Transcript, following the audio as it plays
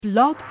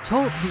Blog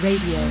Talk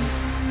Radio.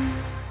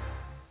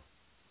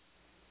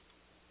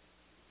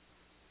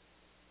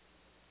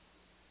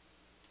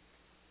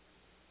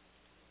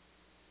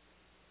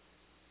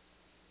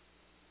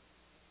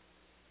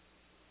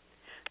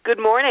 Good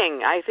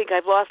morning. I think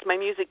I've lost my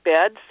music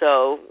bed,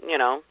 so,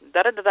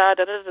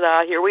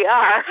 da-da-da-da-da-da-da, here we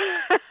are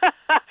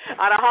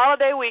on a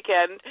holiday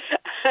weekend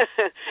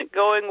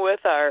going with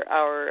our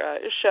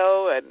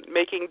show and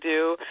making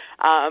do.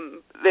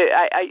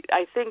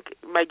 I think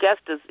my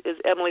guest is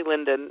Emily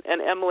Lindin.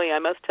 And Emily, I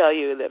must tell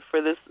you that for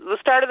the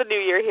start of the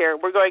new year here,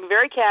 we're going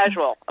very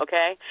casual,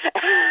 okay?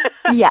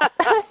 Yeah.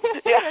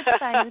 That's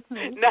fine with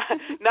me.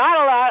 Not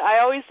a lot. I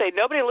always say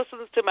nobody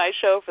listens to my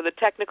show for the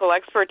technical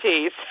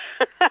expertise.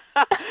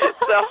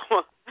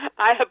 So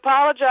I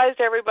apologize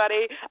to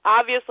everybody.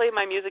 Obviously,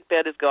 my music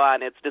bed is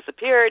gone. It's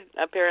disappeared.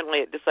 Apparently,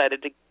 it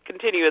decided to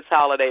continue its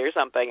holiday or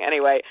something.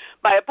 Anyway,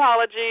 my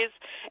apologies,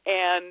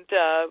 and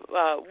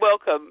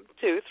welcome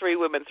to Three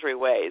Women, Three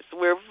Ways.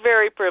 We're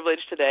very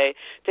privileged today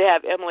to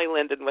have Emily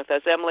Lindin with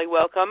us. Emily,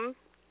 welcome.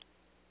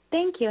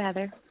 Thank you,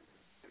 Heather.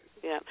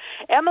 Yeah,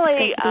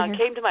 Emily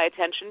came to my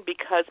attention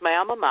because my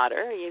alma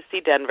mater,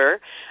 UC Denver,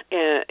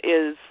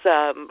 is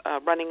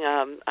running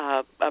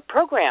a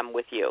program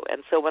with you.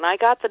 And so when I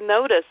got the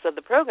notice of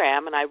the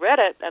program and I read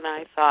it, and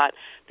I thought,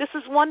 this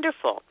is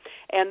wonderful.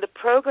 And the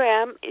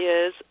program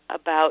is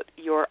about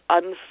your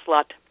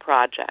UnSlut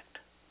Project.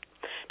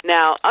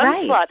 Now,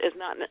 UnSlut is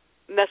not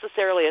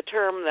necessarily a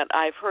term that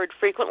I've heard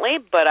frequently,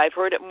 but I've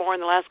heard it more in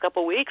the last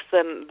couple of weeks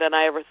than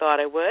I ever thought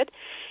I would.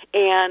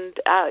 And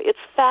it's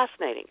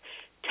fascinating.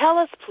 Tell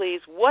us, please,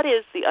 what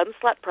is the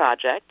UnSlut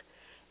Project,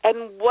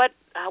 and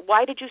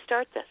why did you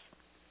start this?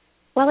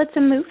 Well, it's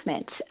a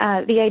movement.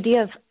 The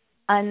idea of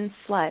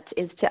unslut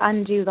is to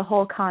undo the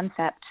whole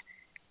concept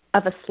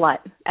of a slut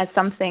as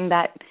something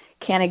that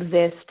can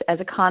exist as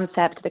a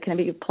concept that can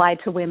be applied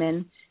to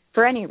women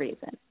for any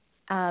reason.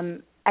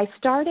 I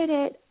started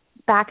it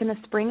back in the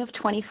spring of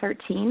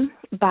 2013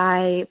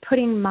 by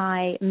putting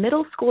my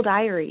middle school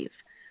diaries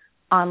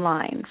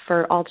online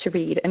for all to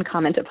read and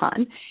comment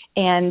upon.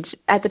 And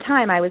at the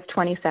time, I was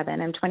 27.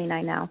 I'm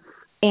 29 now.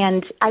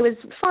 And I was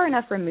far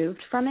enough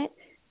removed from it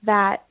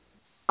that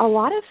a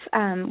lot of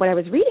what I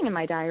was reading in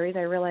my diaries,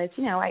 I realized,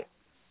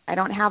 I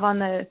don't have on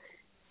the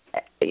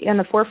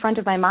forefront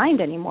of my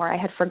mind anymore. I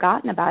had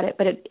forgotten about it,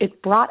 but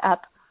it brought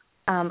up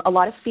a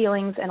lot of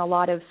feelings and a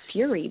lot of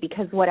fury,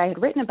 because what I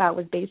had written about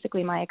was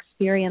basically my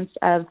experience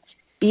of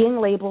being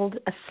labeled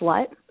a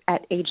slut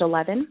at age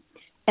 11,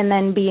 and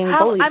then being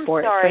bullied it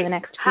for the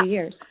next few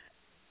years.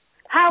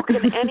 How can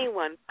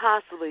anyone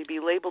possibly be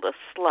labeled a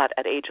slut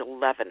at age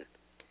 11?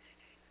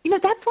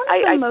 That's one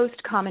of the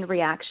most common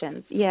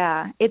reactions.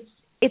 Yeah,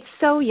 it's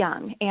so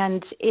young,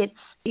 and it's,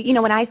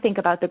 when I think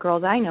about the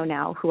girls I know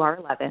now who are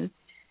 11,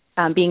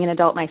 being an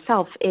adult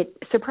myself, it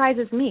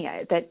surprises me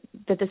that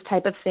this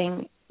type of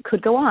thing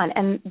could go on.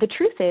 And the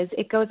truth is,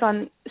 it goes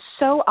on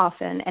so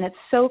often, and it's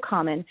so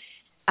common.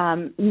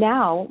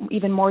 Now,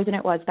 even more than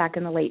it was back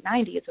in the late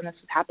 90s when this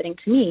was happening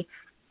to me,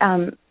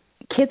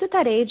 kids at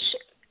that age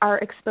are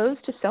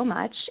exposed to so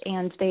much,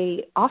 and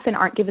they often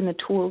aren't given the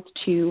tools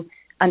to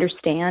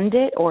understand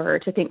it or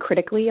to think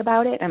critically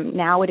about it. And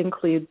now it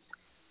includes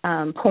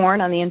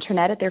porn on the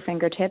internet at their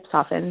fingertips.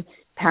 Often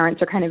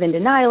parents are kind of in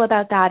denial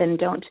about that and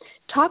don't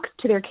talk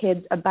to their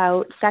kids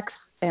about sex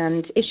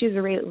and issues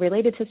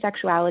related to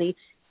sexuality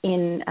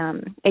in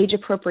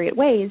age-appropriate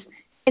ways,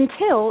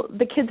 until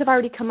the kids have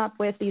already come up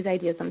with these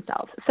ideas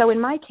themselves. So in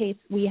my case,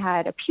 we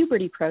had a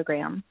puberty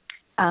program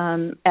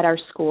at our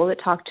school that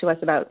talked to us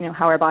about,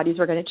 how our bodies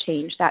were going to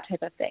change, that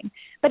type of thing.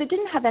 But it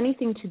didn't have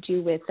anything to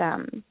do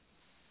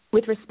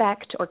with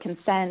respect or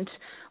consent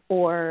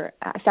or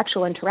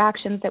sexual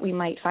interactions that we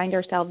might find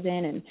ourselves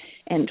in,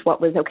 and what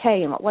was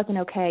okay and what wasn't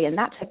okay and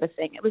that type of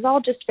thing. It was all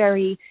just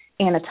very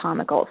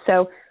anatomical.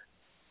 So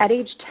at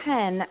age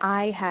 10,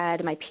 I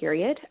had my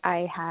period.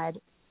 I had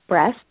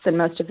breasts, and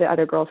most of the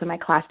other girls in my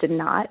class did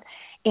not.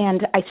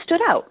 And I stood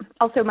out.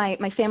 Also, my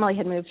family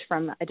had moved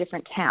from a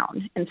different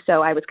town, and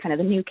so I was kind of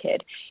the new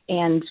kid.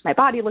 And my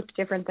body looked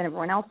different than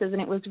everyone else's, and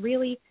it was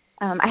really,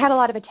 I had a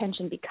lot of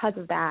attention because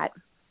of that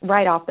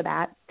right off the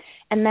bat.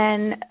 And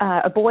then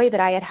a boy that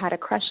I had a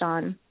crush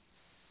on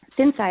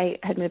since I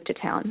had moved to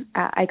town,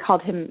 I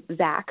called him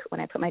Zach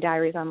when I put my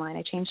diaries online.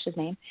 I changed his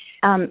name.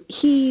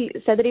 He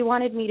said that he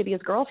wanted me to be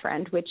his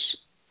girlfriend, which,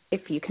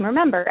 if you can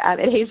remember, at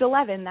age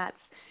 11, that's,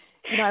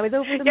 I was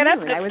over the moon.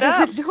 I was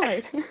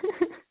overjoyed.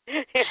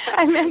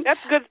 That's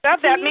good stuff.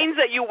 That means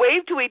that you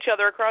waved to each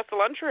other across the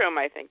lunchroom,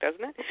 I think,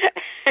 doesn't it?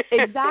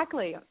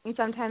 Exactly. And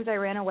sometimes I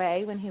ran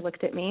away when he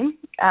looked at me.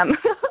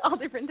 All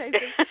different types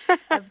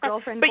of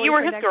girlfriend. But you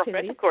were his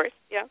girlfriend, of course.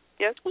 Yeah.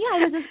 Yes. Yeah, I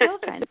was his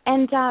girlfriend.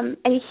 And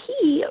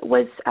he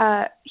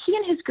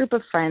and his group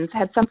of friends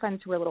had some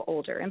friends who were a little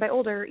older. And by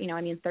older,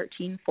 I mean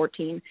 13,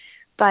 14.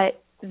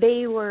 But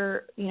they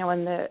were,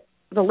 in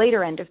the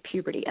later end of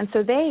puberty. And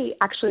so they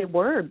actually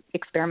were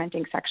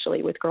experimenting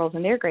sexually with girls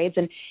in their grades,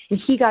 and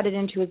he got it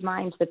into his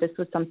mind that this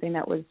was something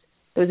that was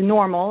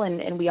normal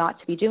and we ought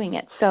to be doing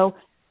it. So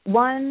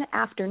one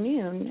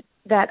afternoon,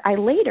 that I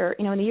later,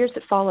 in the years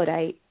that followed,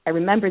 I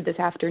remembered this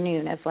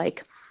afternoon as like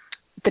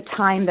the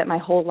time that my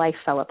whole life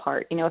fell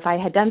apart. If I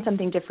had done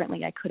something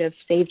differently, I could have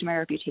saved my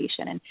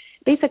reputation. And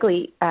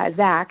basically,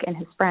 Zach and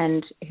his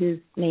friend, whose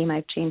name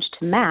I've changed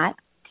to Matt,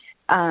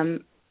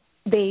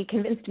 they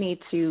convinced me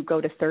to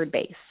go to third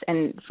base.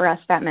 And for us,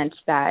 that meant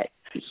that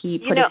he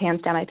put his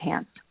hands down my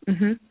pants.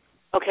 Mm-hmm.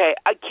 Okay,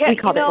 I can't.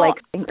 We called it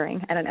like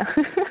fingering. I don't know.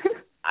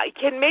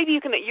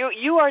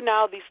 You are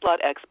now the slut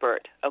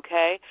expert.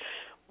 Okay,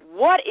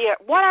 what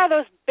are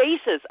those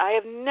bases? I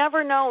have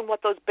never known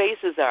what those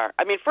bases are.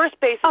 I mean, first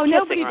base is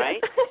kissing,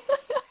 right?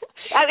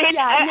 I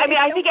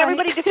think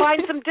everybody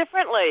defines them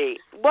differently.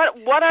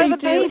 What are the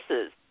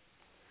bases?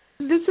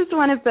 This is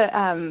one of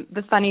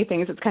the funny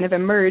things that's kind of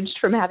emerged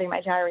from having my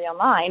diary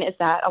online, is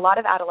that a lot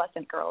of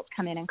adolescent girls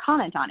come in and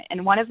comment on it.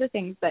 And one of the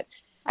things that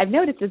I've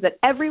noticed is that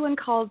everyone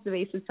calls the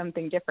bases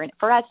something different.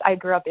 For us, I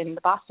grew up in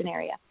the Boston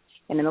area.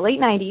 And in the late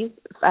 90s,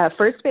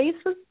 first base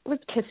was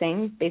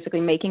kissing,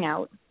 basically making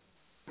out.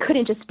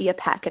 Couldn't just be a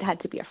peck. It had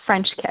to be a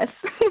French kiss.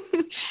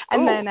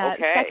 And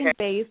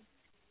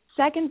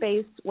second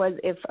base was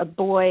if a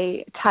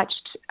boy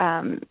touched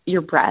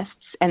your breasts,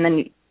 and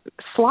then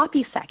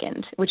sloppy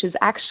second, which is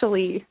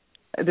actually,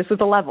 this is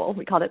a level,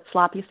 we called it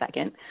sloppy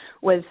second,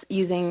 was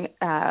using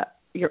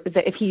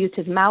if he used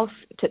his mouth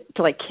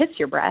to like kiss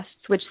your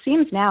breasts, which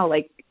seems now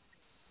like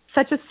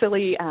such a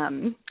silly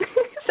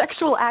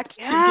sexual act to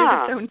give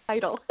its own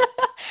title.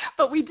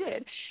 But we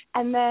did.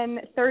 And then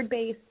third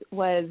base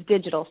was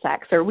digital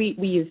sex, or we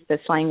used the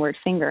slang word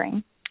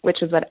fingering, which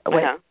was what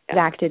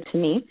Zach did to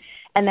me.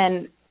 And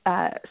then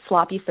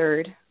sloppy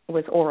third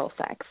was oral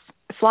sex.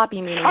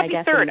 Sloppy meaning, sloppy I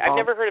guess, third. I've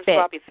never heard of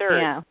sloppy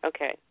third. Yeah.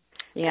 Okay.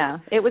 Yeah,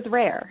 it was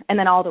rare. And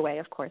then all the way,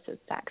 of course, is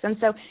sex. And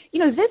so,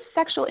 this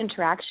sexual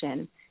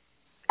interaction,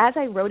 as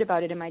I wrote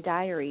about it in my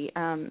diary,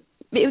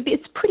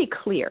 it's pretty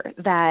clear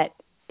that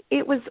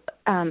it was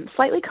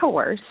slightly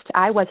coerced.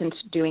 I wasn't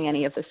doing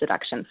any of the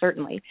seduction,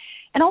 certainly.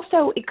 And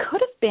also, it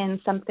could have been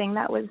something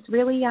that was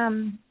really,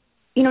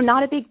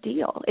 not a big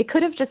deal. It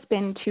could have just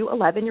been two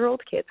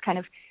 11-year-old kids kind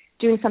of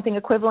doing something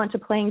equivalent to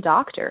playing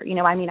doctor.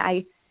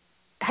 I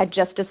had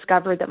just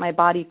discovered that my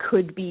body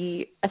could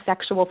be a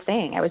sexual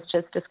thing. I was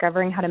just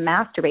discovering how to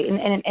masturbate.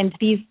 And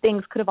these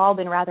things could have all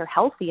been rather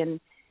healthy and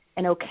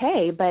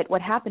okay. But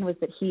what happened was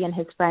that he and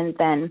his friend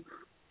then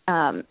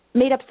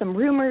made up some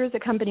rumors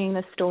accompanying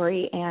this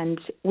story.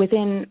 And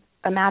within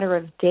a matter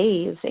of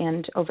days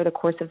and over the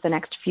course of the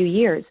next few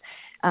years,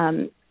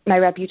 my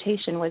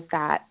reputation was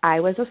that I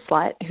was a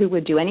slut who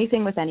would do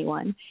anything with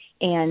anyone.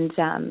 And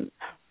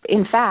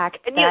in fact,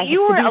 and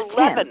you were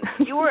 11.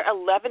 You were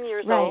 11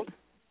 years old.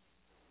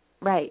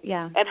 Right,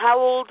 yeah. And how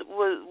old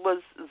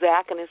was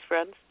Zach and his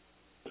friends?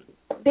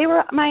 They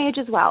were my age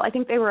as well. I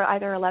think they were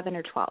either 11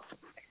 or 12.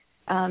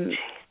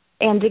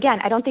 And again,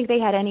 I don't think they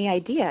had any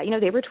idea.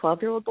 They were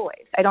 12-year-old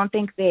boys. I don't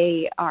think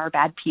they are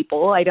bad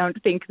people. I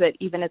don't think that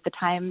even at the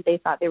time they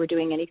thought they were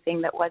doing anything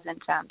that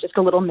wasn't just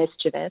a little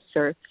mischievous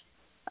or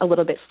a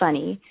little bit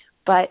funny.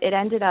 But it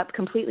ended up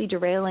completely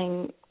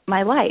derailing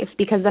my life,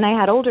 because then I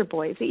had older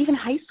boys, even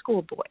high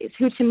school boys,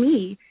 who to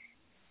me,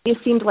 it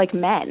seemed like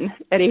men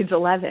at age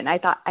 11. I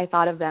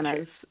thought of them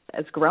as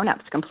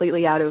grown-ups,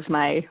 completely out of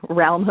my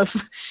realm of.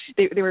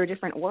 They were a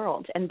different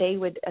world, and they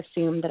would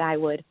assume that I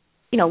would,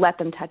 let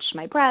them touch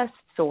my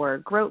breasts or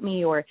grope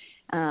me, or,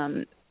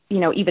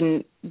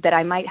 even that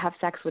I might have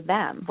sex with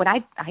them. When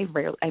I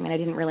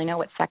didn't really know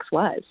what sex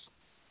was.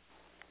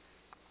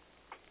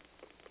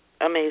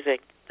 Amazing.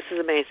 This is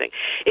amazing.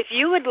 If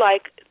you would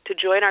like to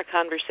join our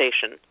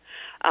conversation,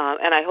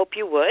 and I hope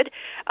you would,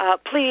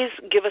 please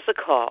give us a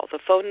call. The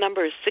phone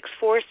number is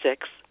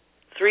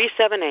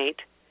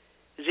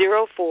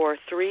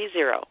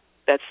 646-378-0430.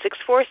 That's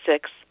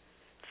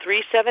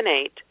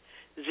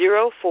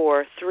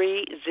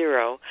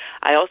 646-378-0430.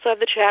 I also have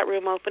the chat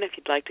room open if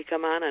you'd like to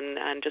come on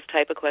and just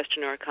type a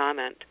question or a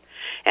comment.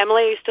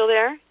 Emily, are you still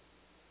there?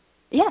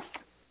 Yes.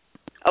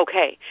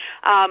 Okay.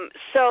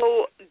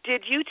 So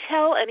did you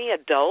tell any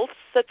adults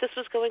that this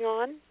was going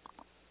on?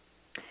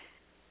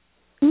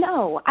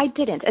 No, I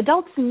didn't.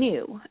 Adults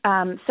knew.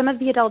 Some of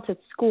the adults at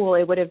school,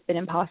 it would have been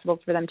impossible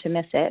for them to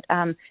miss it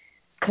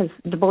because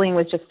the bullying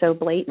was just so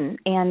blatant.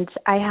 And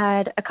I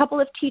had a couple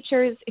of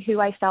teachers who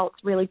I felt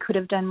really could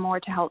have done more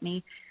to help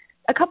me.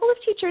 A couple of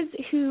teachers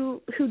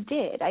who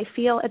did. I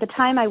feel at the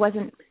time I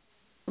wasn't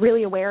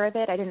really aware of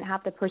it. I didn't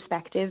have the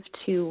perspective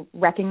to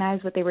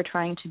recognize what they were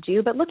trying to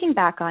do. But looking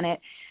back on it,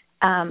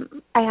 I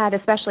had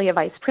especially a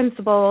vice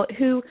principal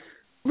who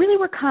really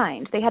were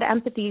kind. They had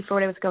empathy for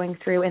what I was going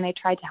through, and they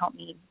tried to help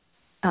me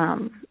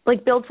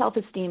build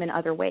self-esteem in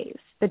other ways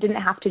that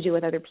didn't have to do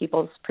with other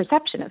people's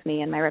perception of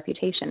me and my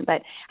reputation.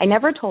 But I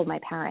never told my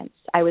parents.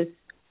 I was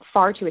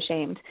far too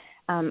ashamed.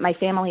 My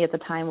family at the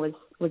time was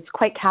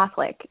quite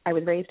Catholic. I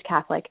was raised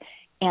Catholic,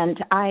 and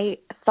I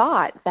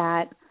thought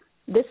that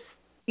this,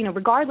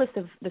 regardless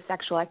of the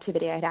sexual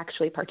activity I had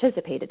actually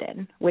participated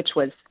in, which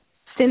was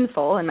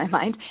sinful in my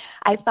mind,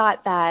 I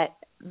thought that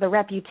the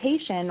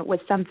reputation was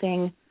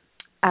something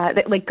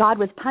that like God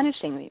was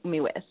punishing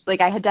me with.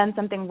 Like I had done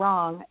something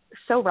wrong,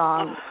 so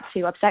wrong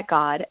to upset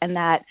God, and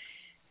that,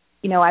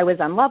 you know, I was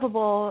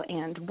unlovable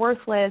and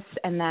worthless,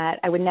 and that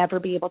I would never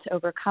be able to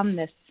overcome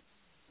this,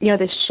 you know,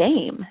 this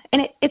shame.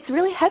 And it's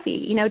really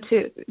heavy, you know,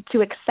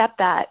 to accept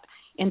that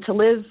and to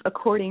live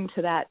according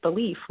to that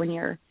belief when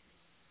you're,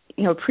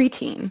 you know,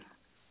 preteen.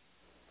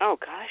 Oh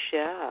gosh,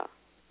 yeah.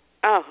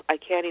 Oh, I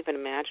can't even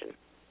imagine.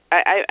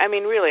 I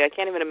mean, really, I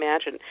can't even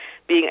imagine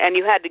being. And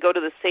you had to go to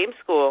the same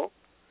school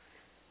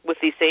with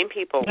these same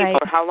people right.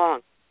 for how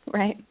long?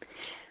 Right.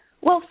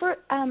 Well, for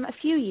a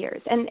few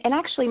years, and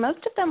actually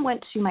most of them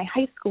went to my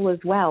high school as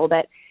well.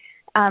 But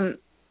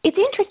it's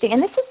interesting,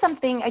 and this is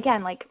something,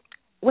 again, like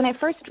when I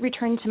first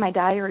returned to my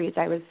diaries,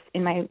 I was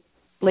in my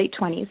late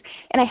 20s,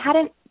 and I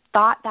hadn't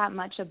thought that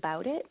much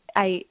about it.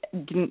 I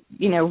didn't,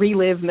 you know,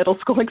 relive middle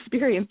school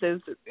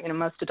experiences. You know,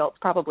 most adults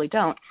probably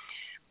don't.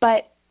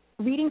 But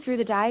reading through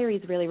the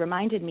diaries really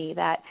reminded me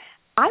that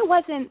I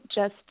wasn't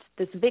just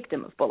this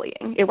victim of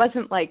bullying. It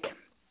wasn't like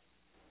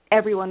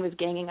everyone was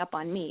ganging up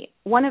on me.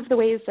 One of the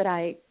ways that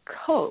I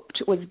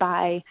coped was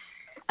by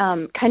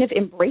kind of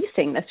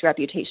embracing this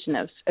reputation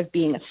of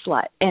being a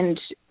slut. And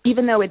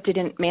even though it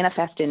didn't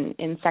manifest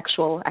in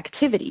sexual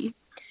activity,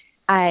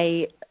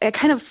 I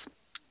kind of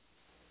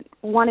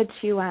wanted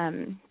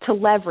to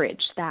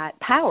leverage that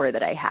power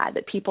that I had,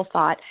 that people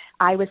thought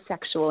I was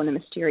sexual in a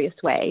mysterious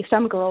way.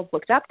 Some girls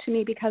looked up to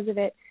me because of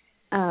it.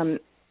 And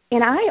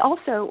I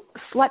also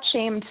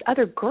slut-shamed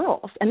other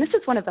girls. And this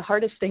is one of the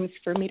hardest things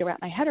for me to wrap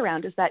my head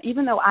around, is that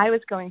even though I was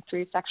going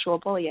through sexual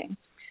bullying,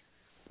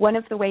 one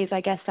of the ways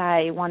I guess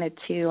I wanted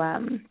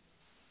to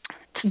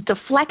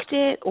deflect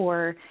it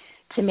or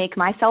to make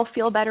myself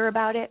feel better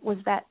about it was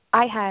that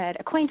I had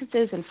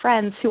acquaintances and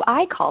friends who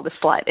I called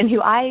a slut and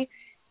who I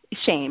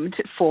shamed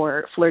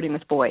for flirting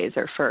with boys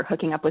or for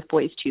hooking up with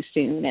boys too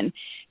soon. And,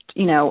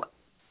 you know,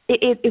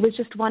 it was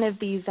just one of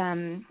these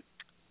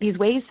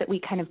ways that we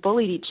kind of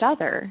bullied each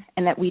other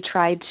and that we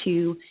tried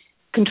to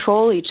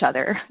control each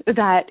other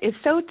that is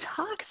so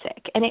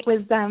toxic. And it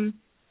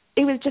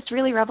was just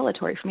really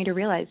revelatory for me to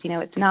realize, you know,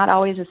 it's not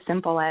always as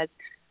simple as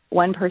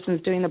one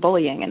person's doing the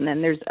bullying and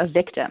then there's a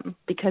victim,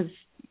 because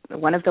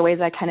one of the ways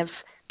I kind of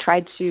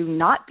tried to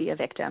not be a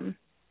victim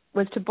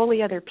was to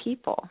bully other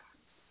people.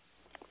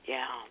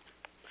 Yeah.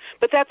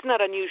 But that's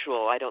not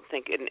unusual, I don't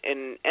think,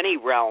 in any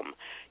realm.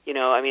 You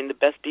know, I mean, the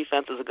best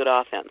defense is a good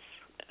offense.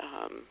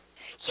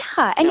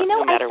 Yeah, and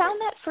I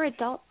found that for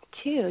adults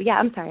too. Yeah,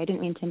 I'm sorry, I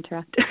didn't mean to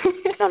interrupt.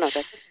 No,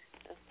 that's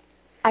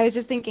I was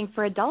just thinking,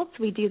 for adults,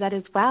 we do that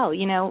as well.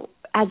 You know,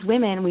 as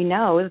women, we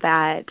know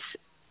that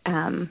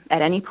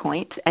at any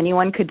point,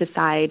 anyone could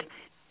decide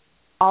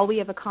all we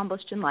have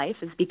accomplished in life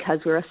is because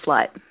we're a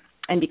slut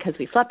and because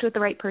we slept with the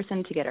right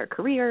person to get our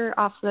career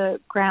off the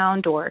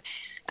ground, or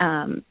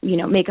you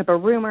know, make up a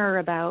rumor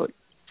about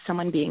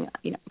someone being,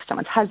 you know,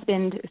 someone's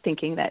husband,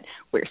 thinking that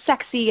we're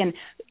sexy, and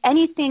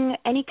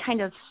any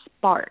kind of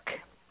spark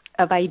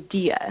of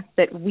idea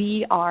that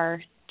we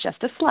are just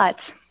a slut,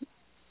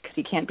 because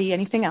you can't be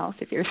anything else.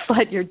 If you're a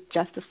slut, you're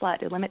just a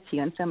slut. It limits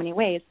you in so many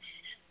ways.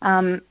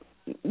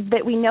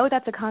 That we know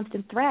that's a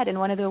constant threat, and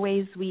one of the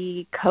ways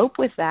we cope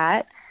with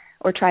that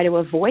or try to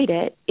avoid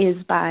it is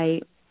by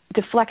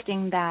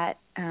deflecting that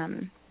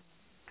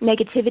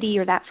negativity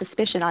or that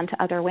suspicion onto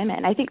other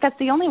women. I think that's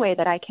the only way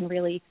that I can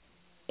really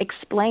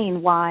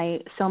explain why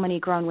so many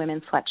grown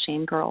women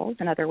slut-shame girls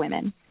and other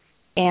women,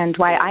 and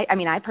why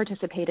I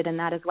participated in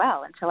that as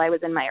well until I was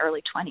in my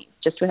early 20s,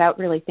 just without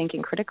really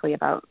thinking critically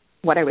about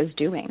what I was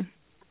doing.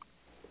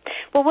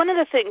 Well, one of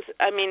the things,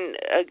 I mean,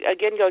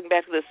 again, going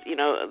back to this, you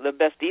know, the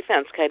best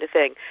defense kind of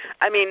thing,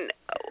 I mean,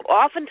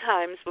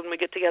 oftentimes when we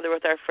get together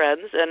with our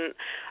friends and,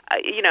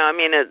 you know, I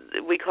mean,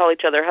 we call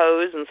each other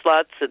hoes and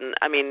sluts, and,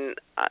 I mean,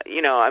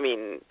 you know, I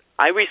mean,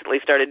 I recently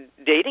started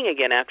dating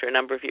again after a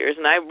number of years,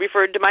 and I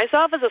referred to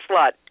myself as a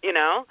slut, you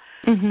know.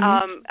 Mm-hmm.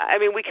 I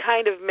mean, we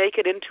kind of make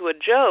it into a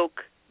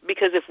joke,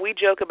 because if we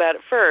joke about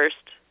it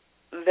first,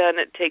 then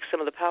it takes some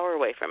of the power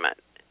away from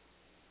it.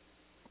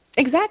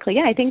 Exactly.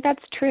 Yeah, I think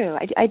that's true.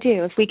 I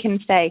do. If we can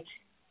say,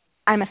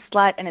 I'm a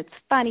slut and it's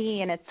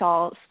funny and it's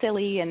all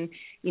silly and,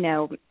 you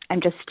know,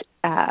 I'm just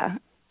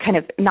kind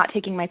of not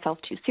taking myself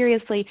too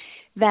seriously,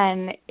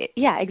 then,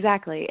 yeah,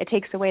 exactly. It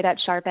takes away that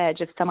sharp edge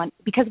of someone,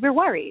 because we're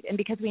worried and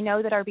because we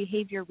know that our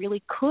behavior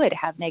really could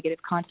have negative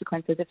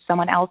consequences if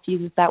someone else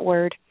uses that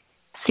word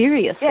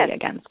seriously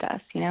against us,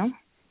 you know?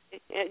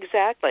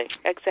 Exactly.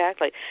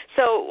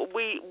 So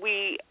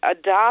we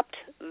adopt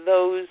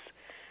those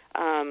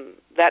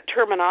that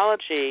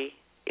terminology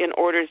in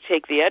order to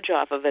take the edge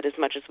off of it as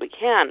much as we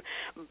can.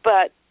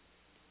 But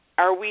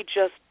are we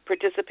just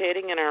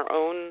participating in our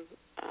own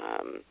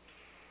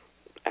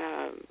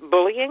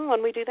bullying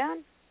when we do that?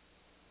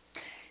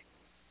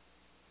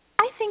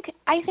 I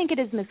think it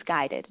is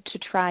misguided to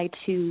try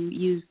to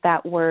use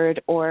that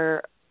word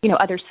or, you know,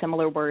 other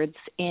similar words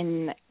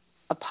in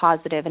a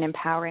positive and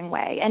empowering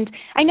way. And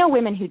I know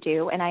women who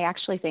do, and I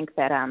actually think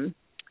that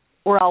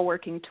we're all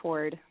working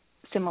toward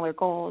similar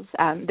goals.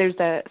 There's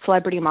a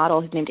celebrity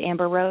model who's named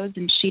Amber Rose,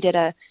 and she did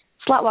a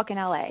slut walk in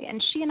LA,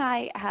 and she and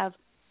I have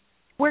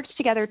worked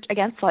together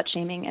against slut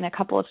shaming in a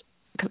couple of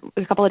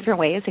different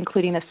ways,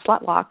 including the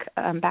slut walk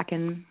back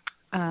in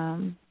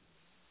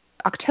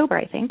October,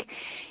 I think.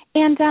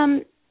 And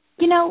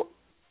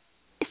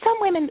some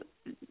women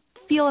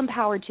feel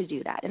empowered to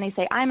do that, and they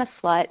say, I'm a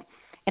slut,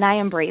 and I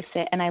embrace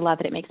it, and I love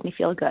it. It makes me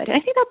feel good. And I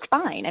think that's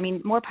fine. I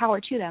mean, more power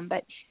to them.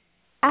 But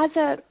as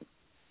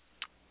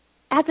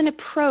an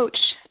approach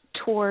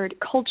toward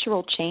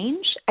cultural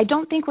change, I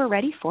don't think we're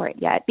ready for it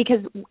yet,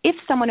 because if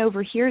someone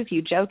overhears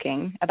you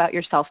joking about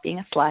yourself being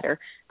a slut or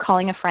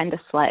calling a friend a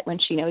slut when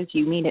she knows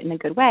you mean it in a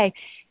good way,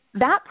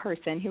 that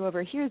person who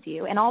overhears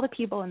you and all the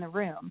people in the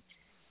room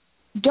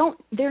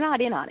they're not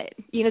in on it.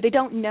 They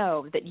don't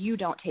know that you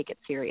don't take it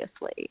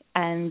seriously.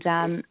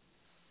 And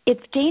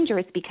it's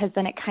dangerous because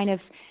then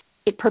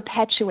it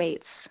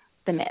perpetuates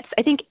the myths.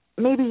 I think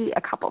maybe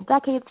a couple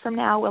decades from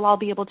now we'll all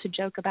be able to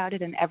joke about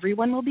it and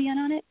everyone will be in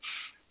on it.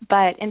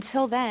 But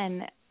until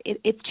then,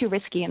 it's too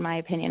risky, in my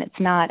opinion. It's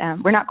not.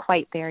 We're not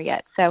quite there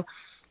yet. So,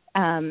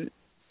 women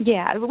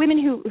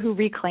who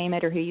reclaim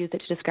it or who use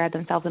it to describe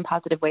themselves in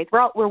positive ways,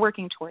 we're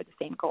working toward the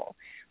same goal.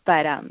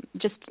 But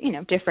just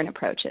different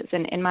approaches.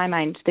 And in my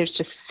mind, there's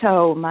just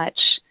so much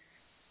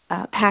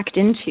packed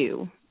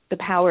into the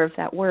power of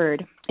that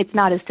word. It's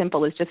not as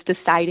simple as just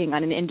deciding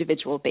on an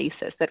individual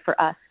basis that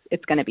for us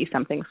it's going to be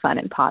something fun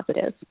and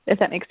positive. If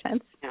that makes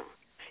sense. Yeah.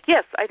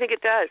 Yes, I think it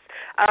does.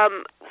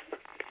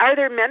 Are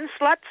there men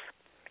sluts?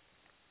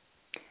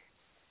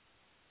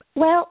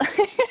 Well,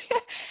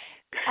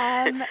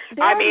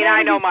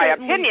 I know my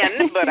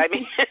opinion, but I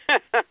mean...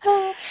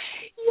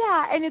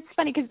 Yeah, and it's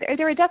funny because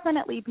there are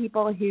definitely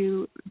people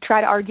who try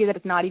to argue that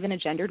it's not even a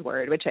gendered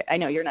word, which I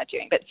know you're not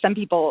doing, but some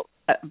people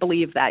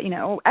believe that,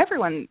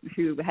 everyone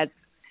who has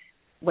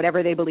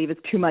whatever they believe is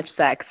too much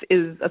sex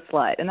is a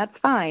slut, and that's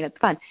fine. It's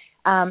fun.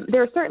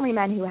 There are certainly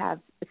men who have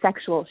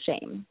sexual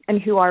shame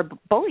and who are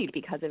bullied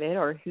because of it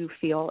or who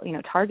feel,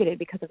 targeted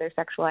because of their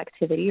sexual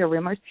activity or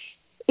rumors.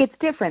 It's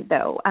different,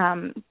 though,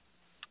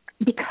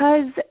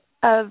 because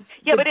of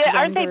but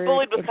aren't they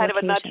bullied with kind of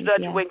a nudge,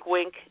 wink,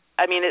 wink?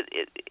 I mean,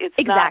 it's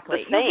exactly.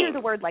 not the same. You hear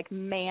the word like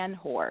man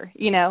whore,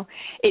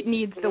 it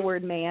needs the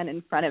word man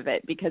in front of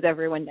it because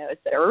everyone knows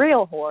that a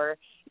real whore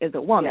is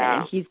a woman,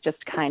 and he's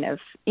just kind of,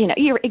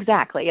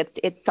 exactly.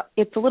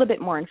 It's a little bit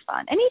more in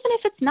fun, and even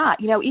if it's not,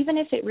 even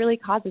if it really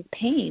causes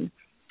pain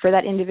for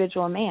that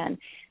individual man,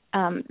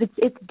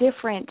 it's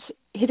different.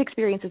 His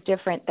experience is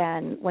different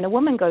than when a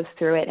woman goes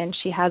through it and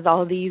she has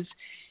all these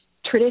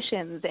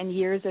traditions and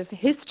years of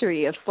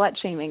history of slut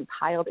shaming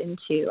piled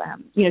into,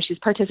 she's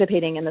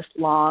participating in this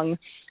long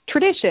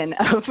tradition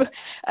of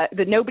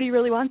that nobody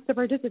really wants to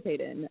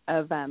participate in,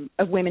 of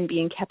women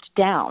being kept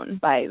down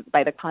by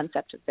the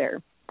concept of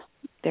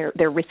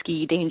their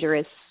risky,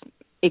 dangerous,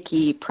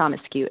 icky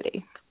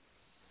promiscuity.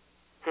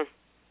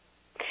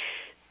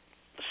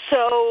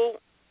 So,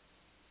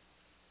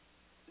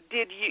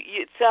 did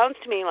you? It sounds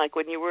to me like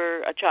when you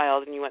were a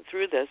child and you went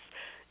through this,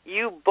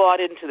 you bought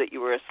into that you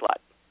were a slut.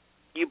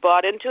 You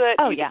bought into it.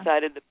 You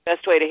decided the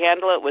best way to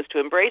handle it was to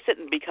embrace it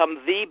and become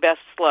the best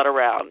slut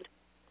around.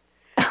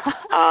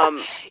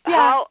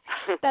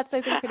 That's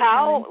I think.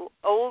 How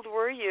old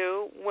were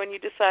you when you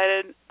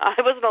decided? I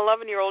was an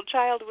 11-year-old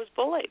child who was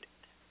bullied.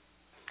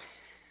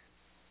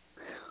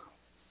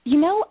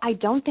 I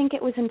don't think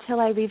it was until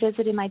I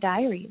revisited my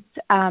diaries.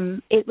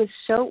 It was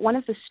one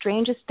of the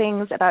strangest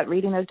things about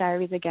reading those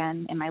diaries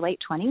again in my late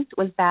 20s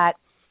was that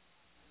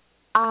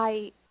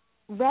I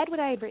read what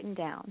I had written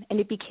down, and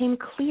it became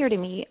clear to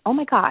me, oh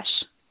my gosh,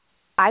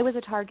 I was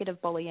a target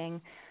of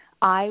bullying.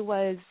 I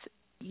was,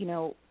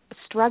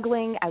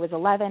 struggling. I was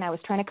 11. I was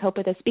trying to cope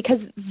with this because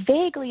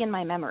vaguely in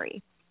my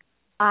memory,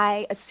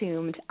 I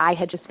assumed I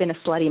had just been a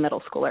slutty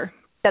middle schooler.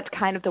 That's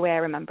kind of the way I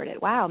remembered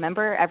it. Wow,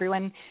 remember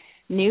everyone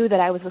knew that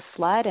I was a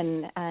slut,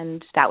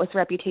 and that was the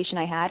reputation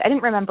I had. I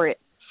didn't remember it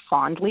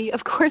fondly,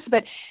 of course,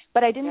 but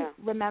I didn't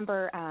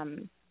remember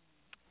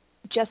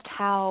just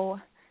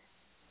how...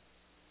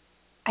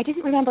 I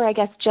didn't remember, I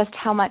guess, just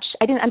how much,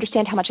 I didn't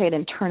understand how much I had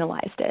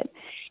internalized it.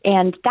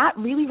 And that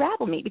really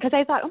rattled me because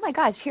I thought, oh my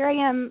gosh, here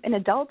I am, an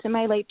adult in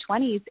my late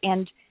 20s,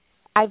 and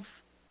I've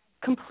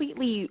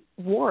completely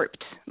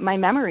warped my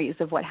memories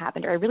of what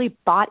happened, or I really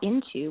bought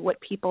into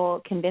what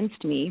people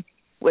convinced me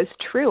was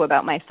true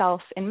about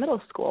myself in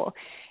middle school.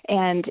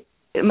 And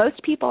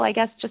most people, I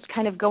guess, just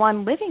kind of go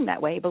on living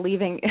that way,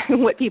 believing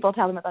what people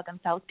tell them about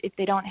themselves if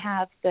they don't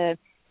have the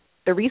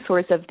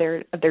resource of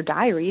their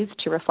diaries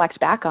to reflect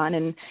back on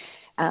and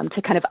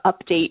to kind of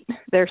update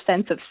their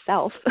sense of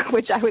self,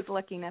 which I was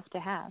lucky enough to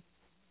have.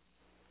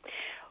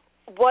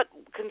 What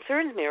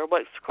concerns me, or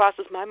what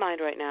crosses my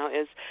mind right now,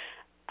 is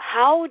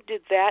how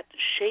did that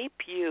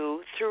shape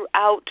you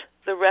throughout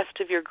the rest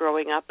of your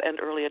growing up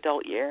and early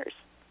adult years?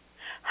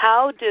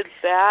 How did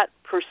that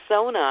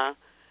persona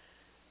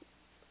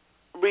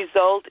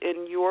result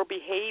in your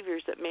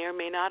behaviors that may or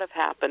may not have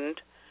happened,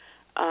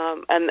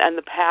 and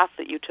the path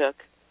that you took,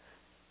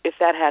 if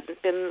that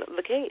hadn't been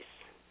the case?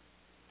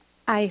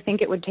 I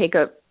think it would take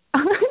a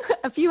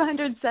a few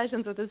hundred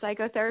sessions with a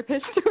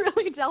psychotherapist to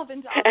really delve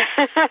into all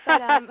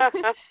that.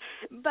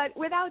 But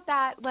without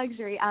that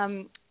luxury,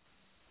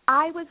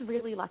 I was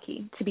really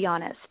lucky, to be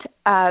honest,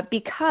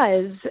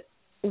 because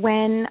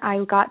when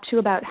I got to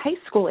about high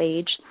school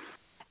age,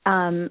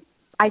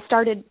 I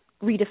started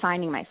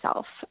redefining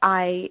myself.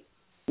 I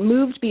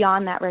moved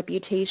beyond that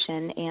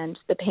reputation and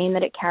the pain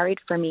that it carried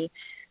for me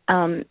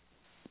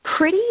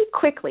pretty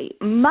quickly,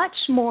 much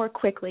more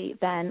quickly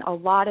than a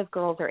lot of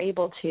girls are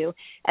able to.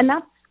 And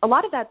a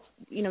lot of that's,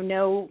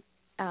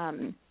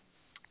 it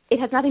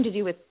has nothing to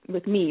do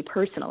with me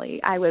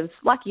personally. I was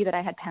lucky that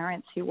I had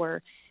parents who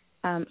were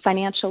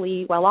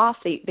financially well off.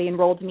 They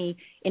enrolled me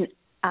in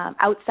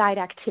outside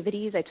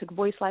activities. I took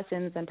voice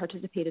lessons and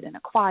participated in a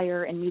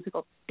choir and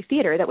musical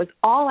theater that was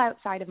all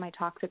outside of my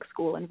toxic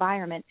school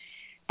environment.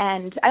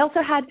 And I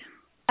also had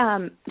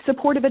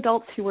supportive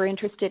adults who were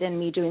interested in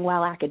me doing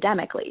well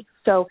academically.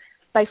 So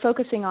by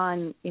focusing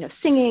on,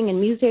 singing and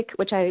music,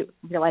 which I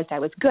realized I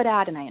was good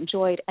at and I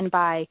enjoyed, and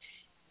by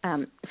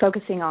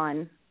focusing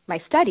on my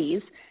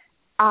studies,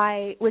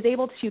 I was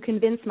able to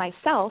convince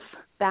myself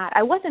that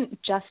I wasn't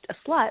just a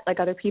slut like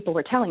other people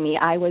were telling me.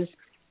 I was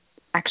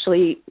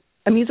actually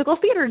a musical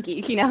theater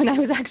geek, and I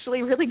was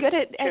actually really good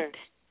at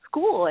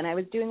school, and I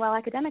was doing well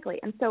academically.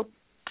 And so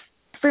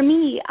for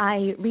me,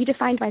 I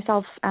redefined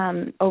myself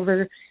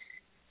over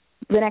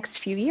the next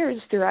few years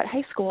throughout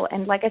high school.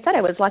 And like I said,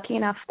 I was lucky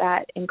enough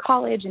that in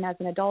college and as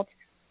an adult,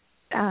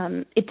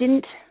 it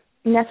didn't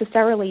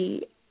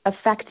necessarily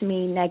affect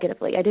me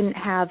negatively. I didn't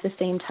have the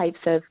same types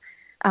of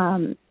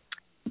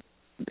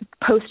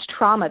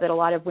post-trauma that a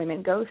lot of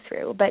women go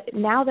through. But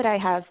now that I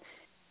have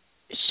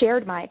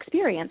shared my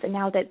experience, and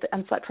now that the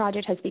UnSlut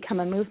Project has become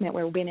a movement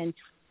where women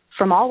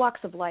from all walks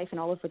of life and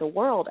all over the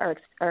world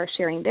are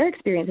sharing their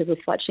experiences with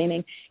slut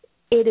shaming,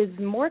 it is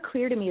more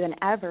clear to me than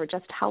ever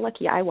just how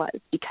lucky I was,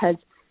 because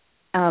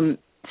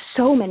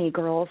so many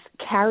girls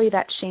carry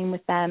that shame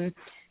with them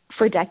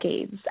for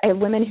decades. I have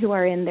women who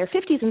are in their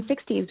 50s and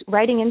 60s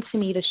writing into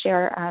me to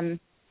share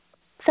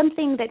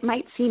something that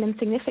might seem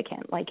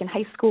insignificant, like in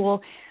high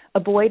school, a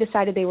boy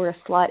decided they were a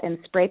slut and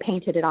spray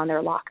painted it on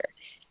their locker.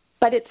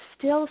 But it's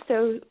still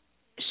so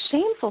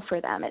shameful for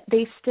them.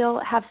 They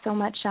still have so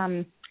much,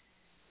 there's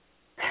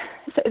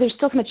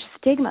still so much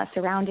stigma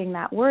surrounding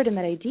that word and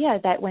that idea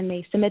that when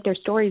they submit their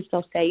stories,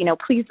 they'll say,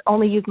 please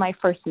only use my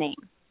first name.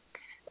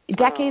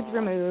 Decades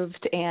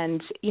removed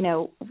and,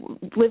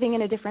 living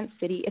in a different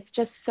city, it's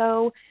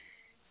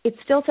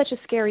still such a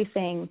scary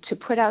thing to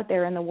put out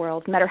there in the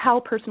world, no matter how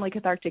personally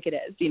cathartic it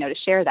is, to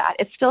share that.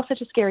 It's still such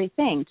a scary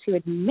thing to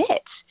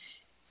admit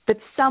that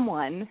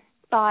someone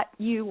thought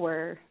you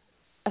were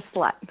a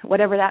slut,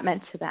 whatever that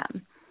meant to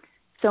them,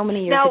 so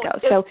many years ago.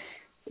 So,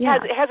 yeah.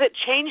 Has it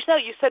changed, though?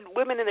 You said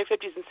women in their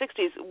 50s and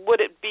 60s. Would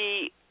it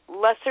be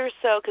lesser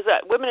so? Because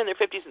women in their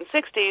 50s and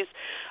 60s,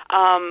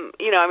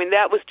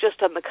 that was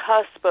just on the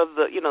cusp of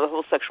the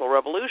whole sexual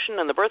revolution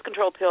and the birth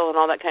control pill and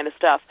all that kind of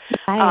stuff.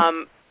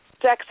 Right.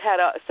 Sex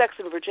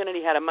and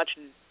virginity had a much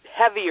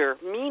heavier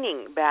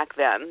meaning back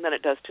then than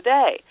it does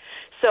today.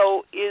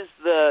 So,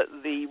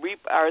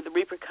 are the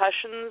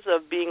repercussions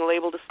of being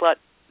labeled a slut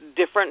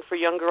different for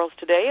young girls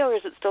today, or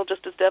is it still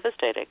just as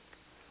devastating?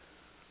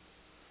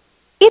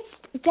 It's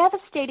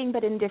devastating,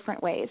 but in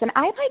different ways. And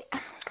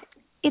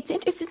it's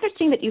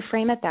interesting that you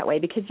frame it that way,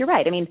 because you're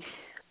right. I mean,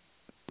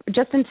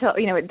 just until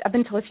up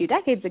until a few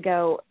decades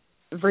ago,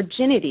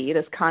 virginity,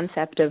 this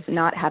concept of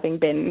not having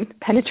been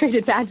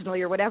penetrated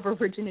vaginally or whatever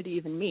virginity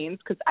even means,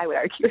 because I would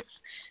argue it's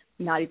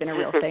not even a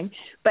real thing,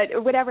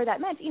 but whatever that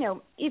meant,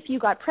 if you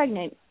got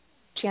pregnant,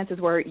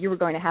 chances were you were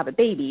going to have a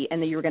baby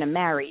and then you were going to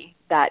marry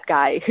that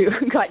guy who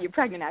got you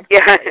pregnant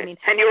accidentally.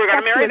 Yeah, and you were going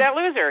to marry that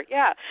loser,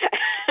 yeah.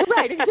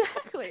 Right,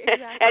 exactly.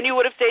 And you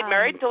would have stayed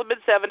married until the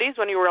mid-70s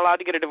when you were allowed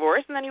to get a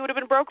divorce, and then you would have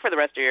been broke for the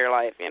rest of your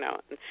life, Yeah.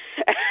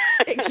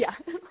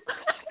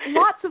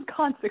 Lots of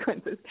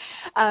consequences.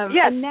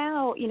 Yes. And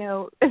now,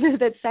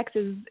 that sex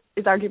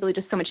is arguably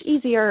just so much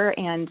easier,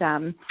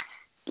 and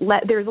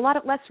there's a lot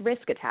of less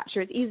risk attached,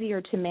 or it's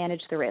easier to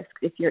manage the risk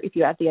if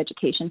you have the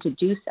education to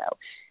do so.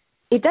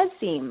 It does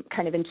seem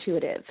kind of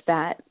intuitive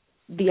that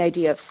the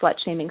idea of slut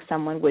shaming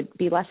someone would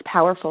be less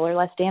powerful or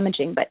less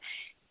damaging, but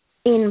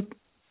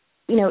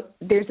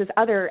there's this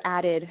other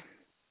added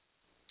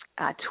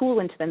tool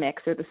into the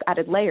mix, or this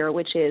added layer,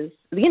 which is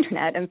the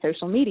internet and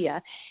social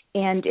media.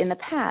 And in the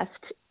past,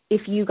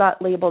 if you got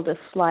labeled a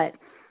slut,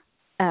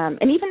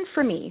 and even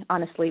for me,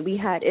 honestly, we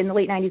had, in the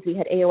late 90s, we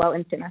had AOL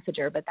Instant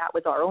Messenger, but that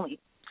was our only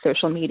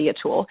social media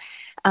tool.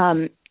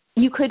 It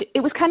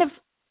was kind of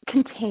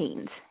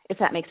contained, if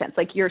that makes sense.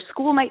 Like, your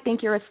school might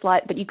think you're a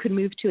slut, but you could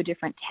move to a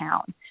different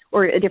town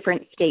or a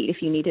different state if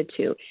you needed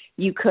to.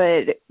 You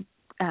could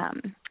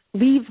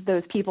leave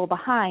those people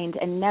behind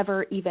and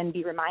never even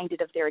be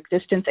reminded of their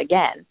existence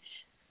again.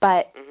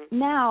 But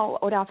now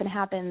what often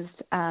happens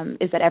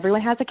is that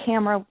everyone has a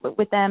camera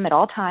with them at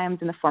all times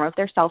in the form of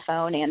their cell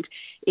phone, and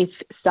if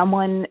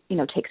someone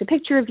takes a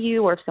picture of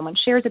you, or if someone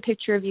shares a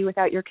picture of you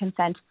without your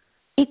consent,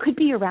 it could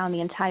be around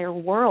the entire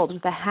world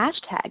with a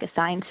hashtag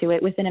assigned to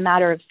it within a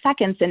matter of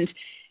seconds. And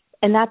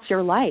and that's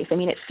your life. I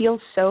mean, it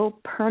feels so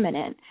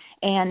permanent,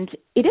 and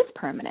it is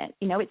permanent.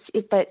 You know,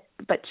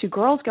 but to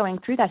girls going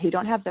through that who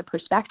don't have the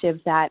perspective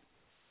that,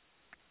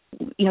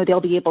 you know,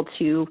 they'll be able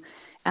to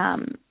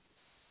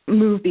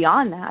move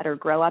beyond that or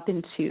grow up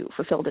into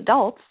fulfilled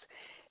adults,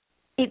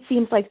 it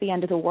seems like the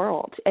end of the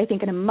world. I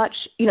think it's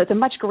a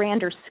much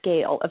grander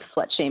scale of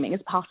slut shaming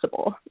is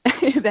possible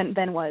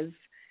than was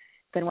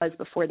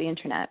before the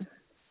internet.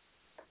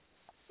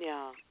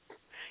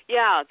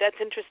 Yeah, that's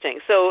interesting.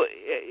 So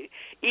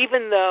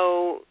even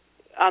though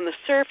on the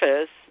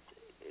surface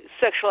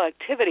sexual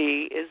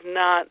activity is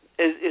not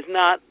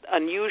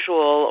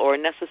unusual or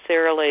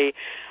necessarily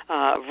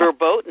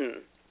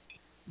verboten,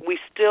 we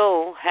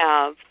still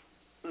have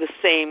the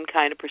same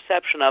kind of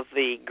perception of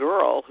the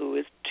girl who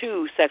is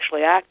too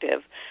sexually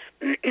active,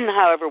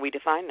 however we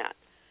define that,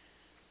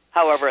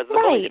 however the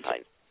bully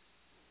defines.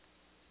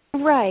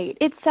 Right.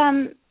 It's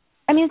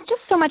it's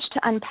just so much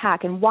to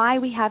unpack, and why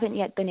we haven't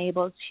yet been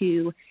able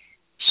to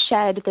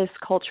shed this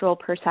cultural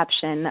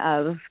perception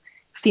of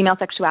female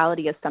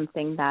sexuality as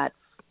something that's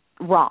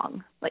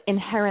wrong, like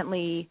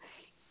inherently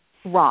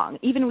wrong.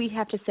 Even we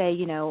have to say,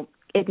 you know,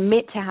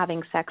 admit to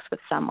having sex with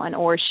someone,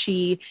 or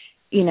she,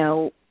 you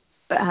know,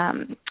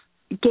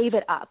 gave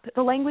it up.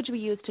 The language we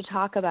use to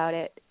talk about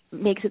it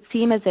makes it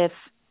seem as if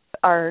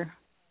our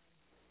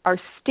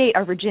state,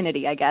 our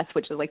virginity, I guess,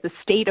 which is like the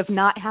state of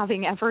not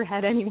having ever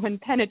had anyone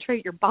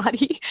penetrate your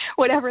body,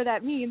 whatever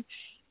that means,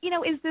 you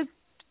know, is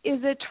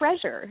a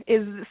treasure,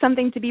 is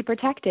something to be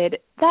protected.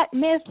 That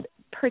myth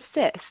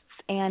persists,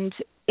 and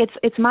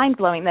it's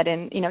mind-blowing that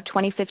in, you know,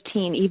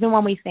 2015, even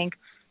when we think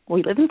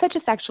we live in such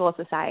a sexual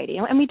society,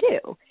 and we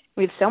do,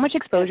 we have so much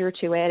exposure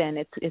to it, and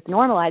it's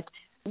normalized,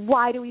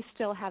 why do we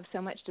still have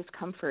so much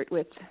discomfort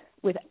with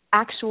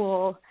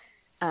actual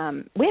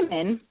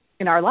women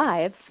in our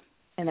lives,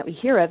 and that we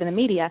hear of in the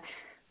media,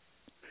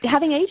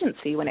 having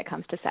agency when it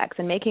comes to sex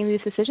and making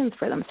these decisions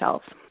for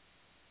themselves?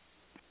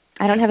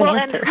 I don't have an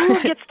answer. And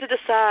who gets to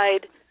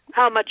decide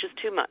how much is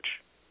too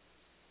much?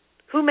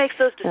 Who makes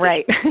those decisions?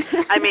 Right.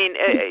 I mean,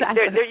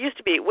 exactly. there used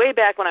to be, way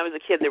back when I was a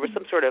kid, there was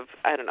some sort of,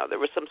 there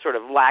was some sort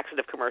of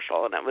laxative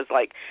commercial, and it was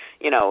like,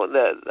 you know,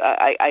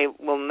 I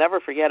will never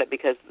forget it,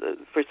 because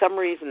for some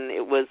reason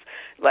it was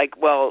like,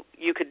 well,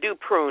 you could do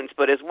prunes,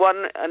 but is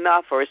one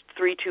enough or is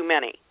three too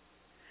many?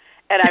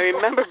 And I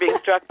remember being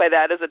struck by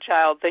that as a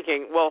child,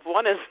 thinking, well, if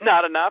one is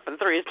not enough and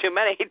three is too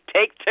many,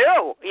 take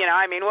two. You know,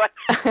 I mean, what?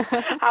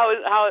 how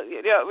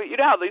you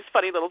know how these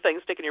funny little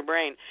things stick in your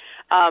brain.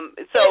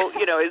 So,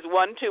 you know, is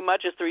one too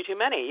much? Is three too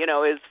many? You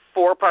know, is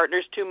four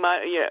partners too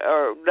much,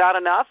 or not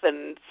enough?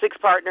 And six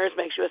partners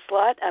makes you a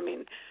slut? I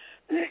mean,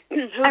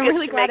 I'm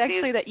really glad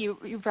actually that you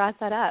brought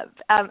that up,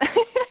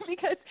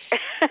 because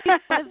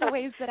it's one of the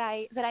ways that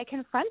I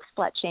confront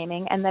slut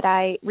shaming, and that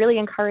I really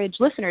encourage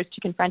listeners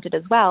to confront it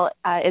as well,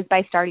 is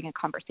by starting a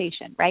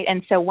conversation, right?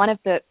 And so one of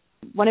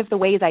the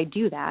ways I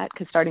do that,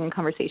 because starting a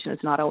conversation is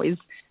not always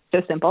so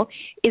simple,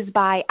 is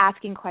by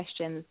asking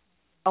questions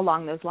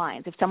along those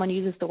lines. If someone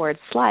uses the word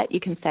slut,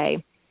 you can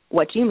say,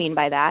 what do you mean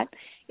by that?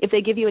 If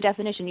they give you a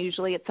definition,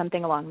 usually it's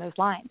something along those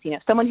lines. You know,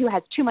 someone who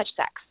has too much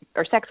sex,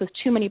 or sex with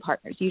too many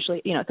partners,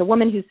 usually, you know, it's a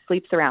woman who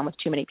sleeps around with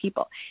too many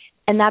people.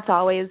 And that's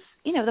always,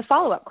 you know, the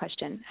follow-up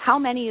question. How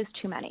many is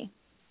too many?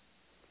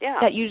 Yeah.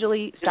 That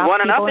usually stops one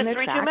people enough in their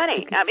three tracks. Too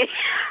many. I mean,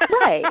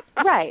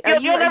 right.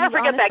 You'll never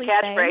forget that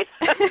catchphrase.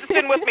 It's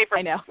been with me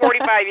for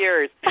 45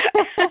 years.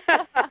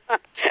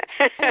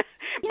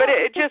 But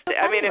it just,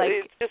 I mean,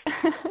 it's just,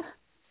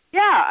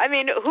 yeah, I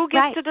mean, who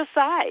gets to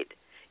decide?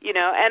 You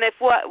know, and if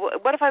what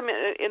if I'm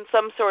in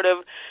some sort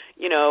of,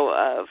 you know,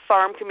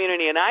 farm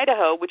community in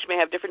Idaho, which may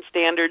have different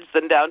standards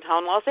than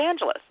downtown Los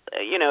Angeles,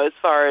 you know, as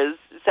far as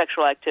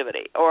sexual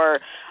activity,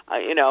 or,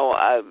 you know,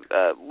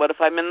 what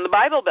if I'm in the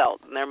Bible Belt,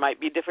 and there might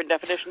be different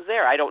definitions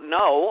there? I don't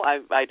know.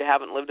 I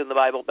haven't lived in the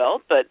Bible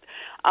Belt, but,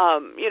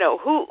 you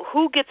know,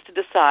 who gets to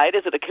decide?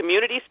 Is it a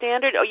community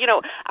standard? You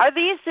know, are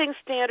these things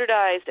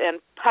standardized and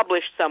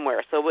published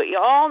somewhere so we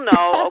all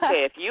know?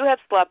 Okay, if you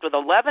have slept with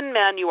 11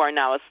 men, you are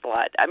now a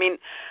slut. I mean,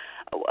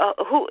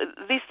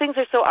 these things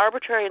are so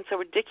arbitrary and so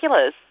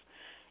ridiculous.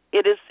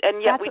 It is,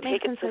 and yet we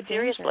take it so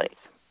seriously.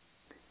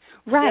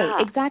 Right,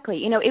 exactly.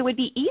 You know, it would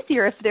be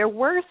easier if there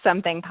were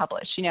something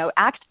published, you know,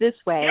 act this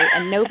way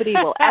and nobody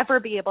will ever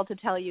be able to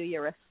tell you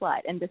you're a slut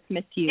and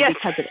dismiss you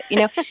because of it, you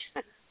know.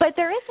 But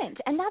there isn't.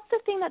 And that's the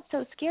thing that's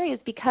so scary, is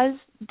because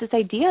this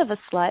idea of a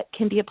slut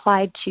can be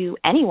applied to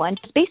anyone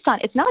just based on,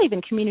 it's not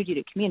even community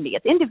to community,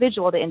 it's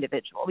individual to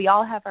individual. We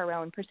all have our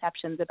own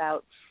perceptions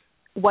about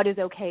what is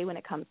okay when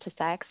it comes to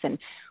sex, and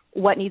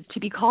what needs to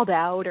be called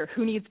out, or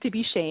who needs to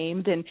be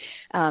shamed. And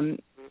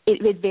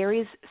it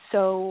varies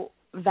so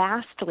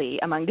vastly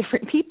among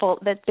different people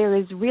that there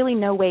is really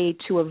no way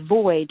to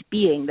avoid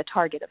being the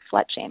target of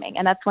slut shaming.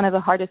 And that's one of the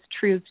hardest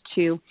truths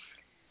to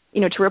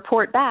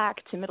report back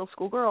to middle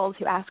school girls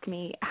who ask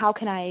me, how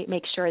can I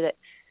make sure that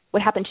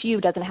what happened to you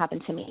doesn't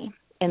happen to me?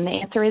 And the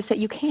answer is that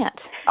you can't.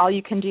 All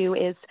you can do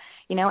is,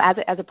 you know,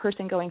 as a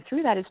person going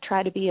through that, is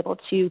try to be able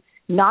to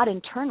not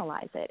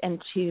internalize it, and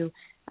to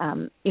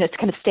to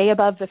kind of stay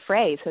above the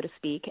fray, so to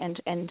speak,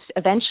 and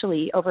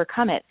eventually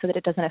overcome it so that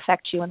it doesn't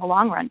affect you in the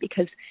long run.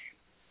 Because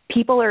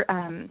people are,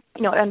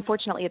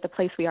 unfortunately, at the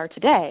place we are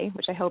today,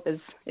 which I hope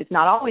is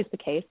not always the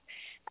case,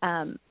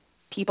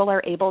 people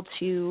are able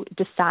to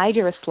decide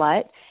you're a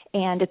slut,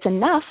 and it's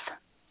enough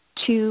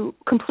to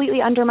completely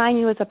undermine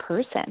you as a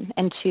person,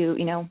 and to,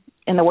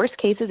 in the worst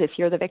cases, if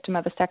you're the victim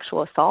of a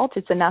sexual assault,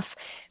 it's enough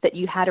that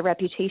you had a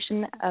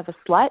reputation of a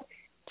slut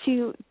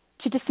to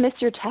dismiss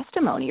your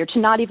testimony, or to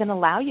not even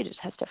allow you to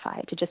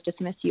testify, to just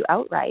dismiss you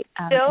outright.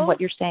 What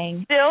you're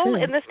saying. Still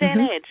in this day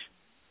and age.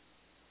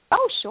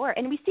 Oh, sure.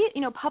 And we see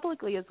it,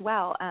 publicly as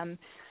well.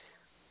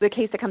 The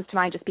case that comes to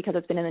mind, just because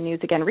it's been in the news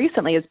again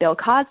recently, is Bill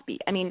Cosby.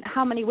 I mean,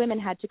 how many women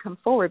had to come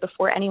forward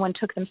before anyone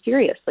took them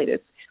seriously?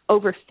 There's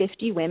over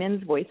 50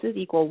 women's voices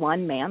equal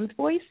one man's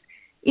voice.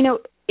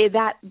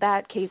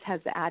 That case has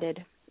the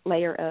added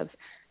layer of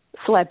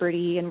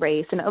celebrity and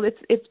race, and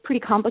it's pretty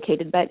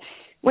complicated. But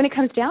when it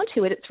comes down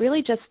to it, it's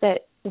really just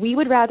that we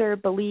would rather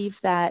believe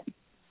that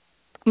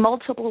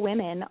multiple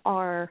women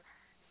are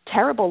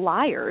terrible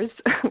liars,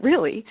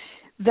 really,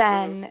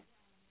 than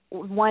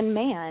one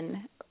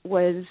man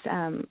was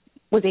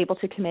able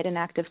to commit an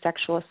act of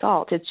sexual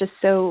assault. It's just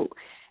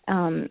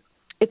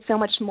it's so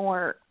much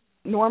more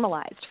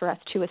normalized for us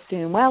to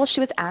assume, well,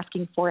 she was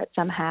asking for it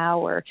somehow,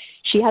 or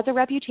she has a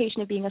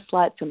reputation of being a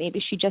slut, so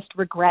maybe she just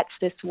regrets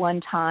this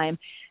one time.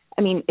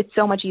 I mean, it's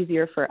so much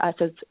easier for us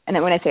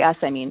and when I say us,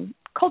 I mean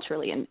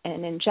culturally and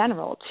in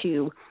general,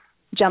 to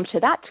jump to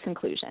that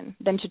conclusion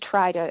than to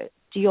try to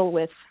deal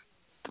with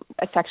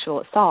a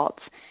sexual assault.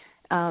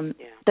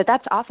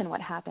 That's often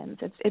what happens.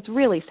 It's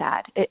really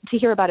sad to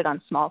hear about it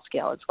on small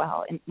scale as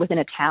well, within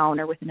a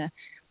town or within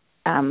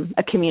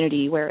a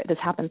community where this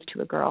happens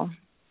to a girl.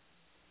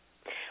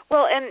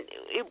 Well, and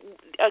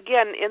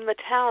again, in the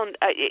town,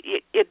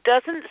 it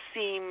doesn't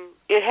seem,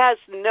 it has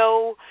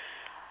no,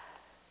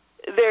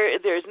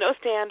 there's no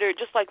standard,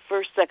 just like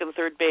first, second,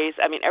 third base.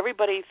 I mean,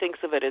 everybody thinks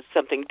of it as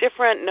something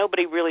different.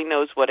 Nobody really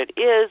knows what it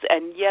is,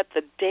 and yet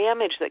the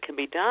damage that can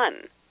be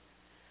done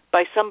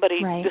by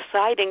somebody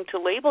deciding to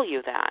label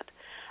you that.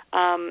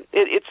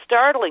 It's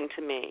startling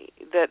to me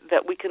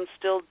that we can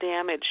still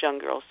damage young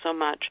girls so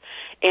much,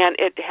 and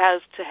it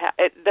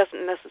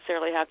doesn't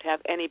necessarily have to have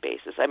any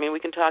basis. I mean, we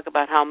can talk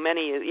about how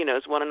many,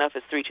 is one enough,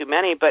 is three too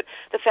many, but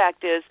the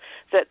fact is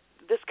that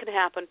this can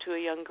happen to a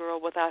young girl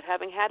without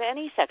having had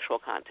any sexual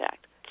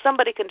contact.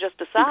 Somebody can just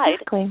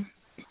decide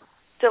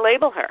to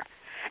label her.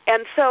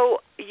 And so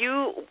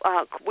you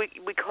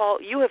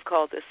have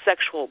called this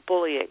sexual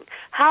bullying.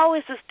 How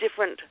is this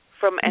different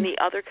from any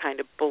other kind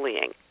of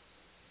bullying?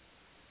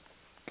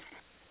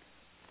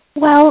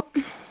 Well,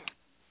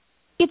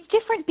 it's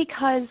different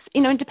because,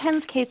 it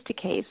depends case to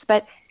case,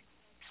 but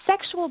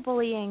sexual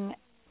bullying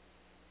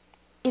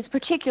is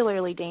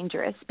particularly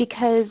dangerous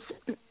because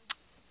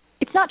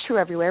it's not true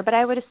everywhere, but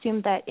I would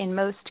assume that in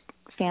most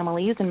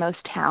families and most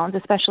towns,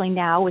 especially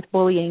now with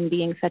bullying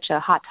being such a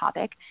hot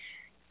topic,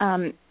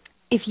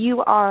 if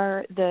you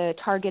are the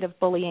target of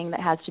bullying that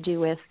has to do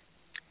with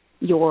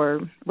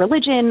your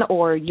religion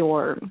or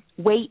your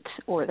weight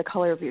or the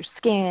color of your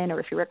skin or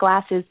if you wear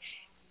glasses,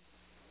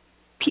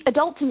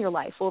 adults in your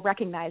life will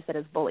recognize that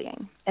as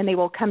bullying, and they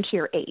will come to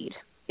your aid.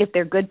 If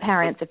they're good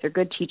parents, if they're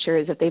good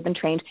teachers, if they've been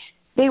trained,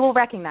 they will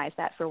recognize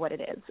that for what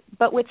it is.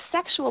 But with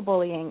sexual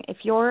bullying, if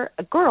you're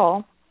a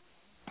girl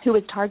who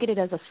is targeted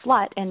as a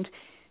slut, and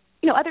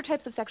other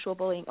types of sexual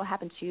bullying will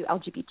happen to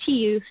LGBT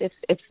youth.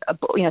 If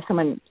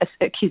someone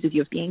accuses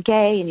you of being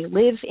gay and you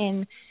live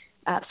in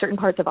certain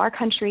parts of our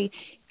country,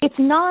 it's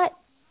not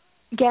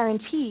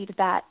guaranteed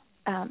that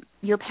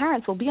your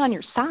parents will be on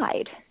your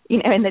side,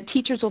 and that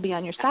teachers will be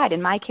on your side.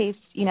 In my case,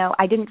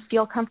 I didn't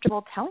feel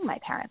comfortable telling my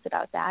parents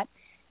about that.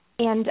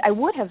 And I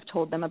would have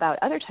told them about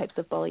other types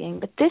of bullying,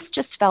 but this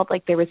just felt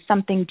like there was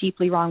something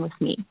deeply wrong with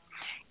me.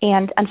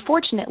 And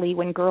unfortunately,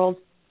 when girls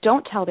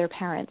don't tell their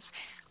parents,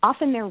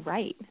 often they're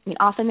right. I mean,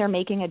 often they're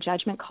making a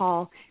judgment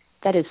call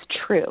that is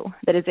true.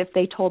 That is, if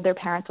they told their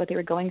parents what they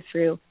were going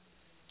through,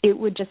 it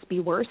would just be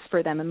worse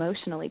for them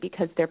emotionally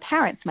because their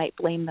parents might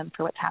blame them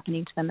for what's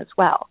happening to them as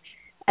well.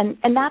 And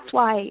that's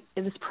why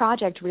this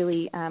project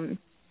really,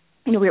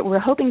 we're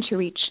hoping to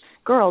reach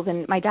girls,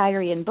 and my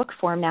diary in book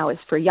form now is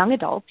for young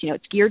adults.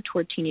 It's geared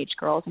toward teenage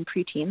girls and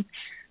preteens,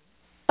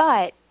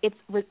 but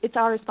it's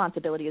our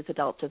responsibility as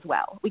adults as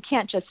well. We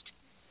can't just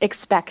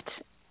expect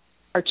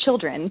our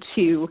children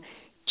to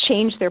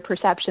change their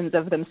perceptions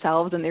of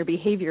themselves and their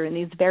behavior in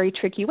these very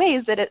tricky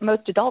ways that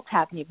most adults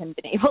haven't even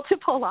been able to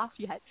pull off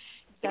yet.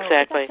 So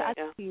exactly. It's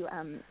up to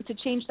us to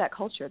change that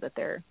culture that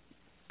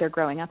they're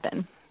growing up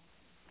in.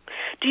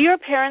 Do your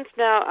parents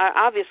now?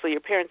 Obviously, your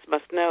parents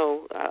must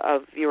know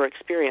of your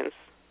experience.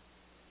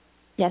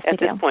 Yes, at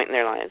this point in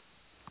their lives.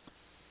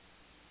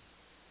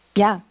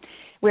 Yeah,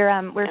 we're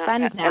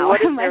friends now. And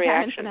what is my their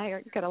parents reaction? and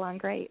I get along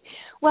great.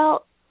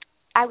 Well,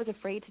 I was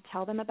afraid to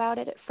tell them about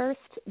it at first,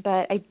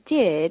 but I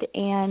did,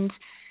 and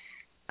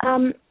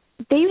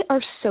they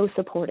are so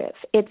supportive.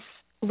 It's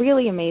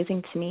really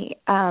amazing to me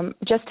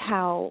just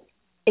how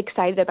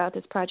excited about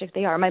this project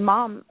they are. My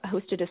mom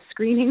hosted a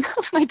screening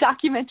of my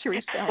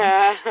documentary film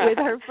with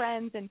her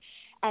friends,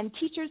 and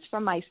teachers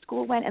from my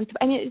school went. And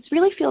it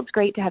really feels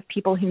great to have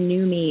people who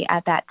knew me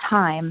at that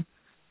time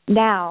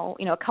now,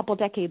 a couple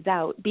decades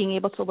out, being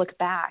able to look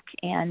back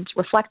and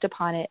reflect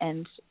upon it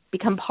and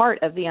become part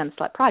of the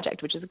UnSlut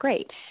Project, which is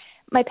great.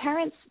 My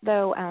parents,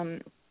 though,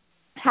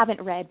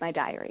 haven't read my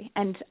diary,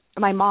 and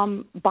my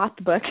mom bought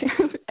the book,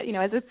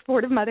 as a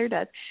supportive mother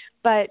does,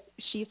 but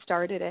she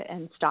started it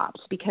and stopped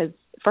because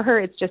for her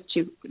it's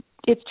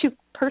too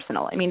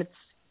personal. I mean,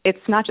 it's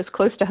not just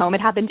close to home.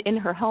 It happened in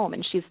her home,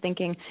 and she's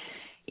thinking,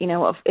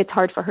 it's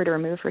hard for her to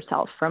remove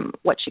herself from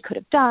what she could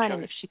have done. Sure.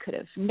 And if she could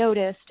have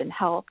noticed and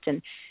helped.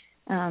 And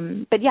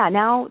but yeah,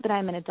 now that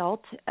I'm an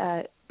adult,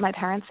 my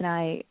parents and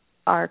I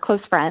are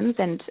close friends,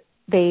 and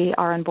they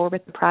are on board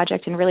with the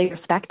project and really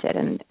respect it.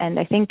 And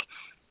I think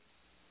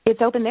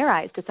it's opened their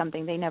eyes to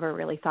something they never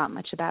really thought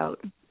much about.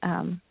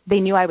 They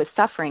knew I was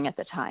suffering at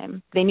the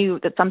time. They knew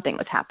that something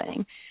was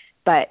happening,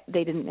 but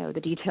they didn't know the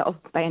details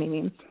by any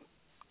means.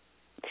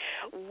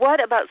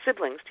 What about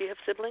siblings? Do you have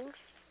siblings?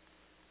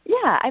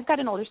 Yeah, I've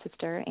got an older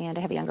sister, and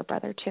I have a younger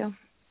brother, too.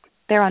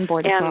 They're on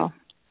board as well.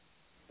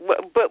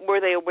 But were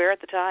they aware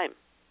at the time?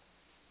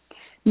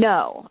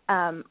 No.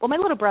 Well, my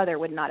little brother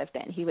would not have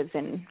been. He was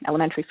in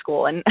elementary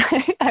school, and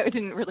I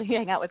didn't really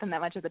hang out with him that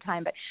much at the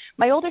time. But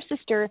my older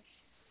sister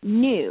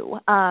knew.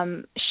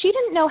 She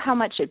didn't know how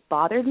much it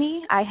bothered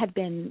me. I had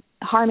been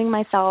harming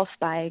myself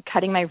by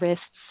cutting my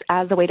wrists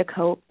as a way to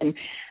cope, and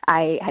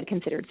I had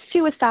considered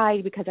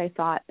suicide because I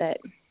thought that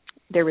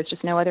there was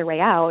just no other way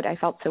out. I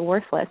felt so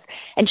worthless,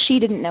 and she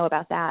didn't know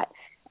about that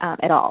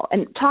at all.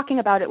 And talking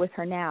about it with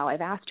her now,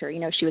 I've asked her,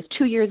 she was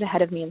 2 years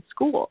ahead of me in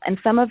school, and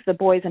some of the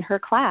boys in her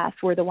class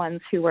were the ones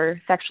who were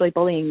sexually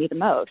bullying me the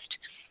most,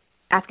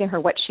 asking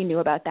her what she knew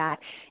about that.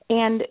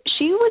 And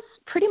she was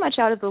pretty much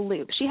out of the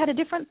loop. She had a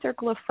different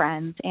circle of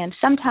friends, and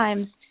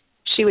sometimes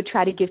she would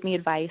try to give me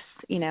advice,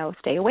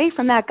 stay away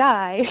from that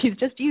guy, he's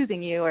just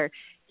using you, or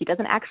he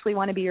doesn't actually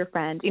want to be your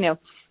friend,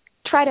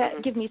 try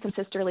to give me some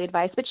sisterly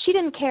advice. But she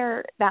didn't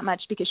care that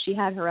much because she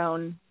had her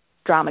own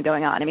drama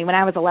going on. I mean, when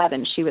I was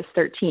 11, she was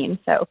 13,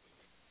 so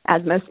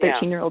as most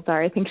 13-year-olds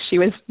are, I think she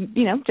was,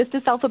 just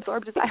as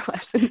self-absorbed as I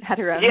was and had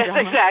her own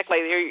drama. Yes, exactly.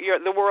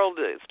 The world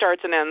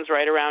starts and ends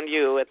right around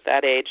you at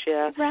that age,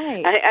 yeah.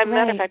 Right.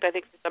 Matter of fact, I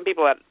think some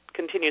people that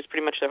continues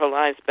pretty much their whole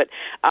lives, but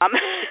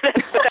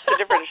that's a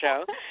different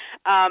show.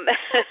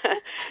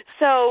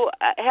 So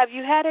have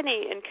you had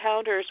any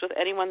encounters with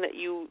anyone that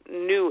you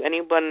knew,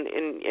 anyone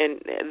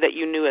that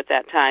you knew at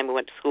that time who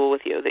went to school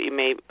with you that you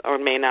may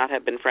or may not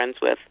have been friends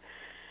with?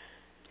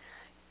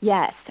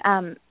 Yes.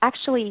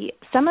 Actually,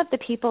 some of the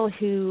people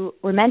who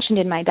were mentioned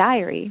in my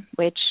diary,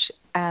 which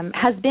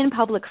has been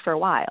public for a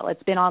while,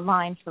 it's been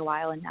online for a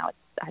while, and now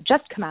it's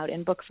just come out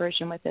in book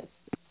version with this,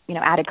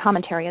 added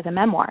commentary as a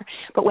memoir.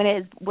 But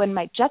when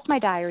my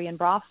diary in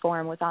raw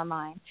form was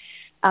online,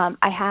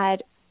 I had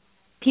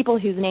people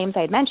whose names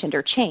I had mentioned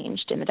or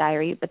changed in the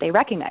diary, but they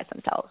recognized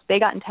themselves. They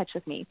got in touch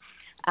with me.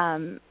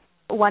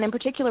 One in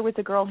particular was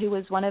a girl who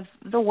was one of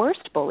the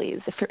worst bullies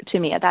to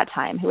me at that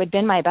time, who had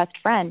been my best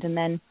friend, and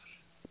then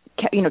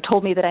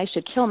told me that I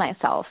should kill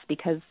myself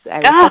because I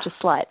was such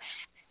a slut.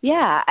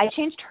 Yeah, I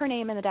changed her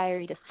name in the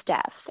diary to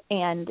Steph,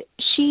 and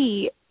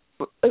she,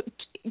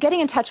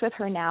 getting in touch with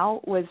her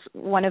now was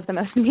one of the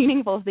most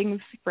meaningful things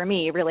for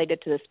me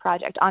related to this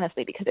project,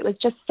 honestly, because it was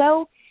just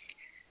so,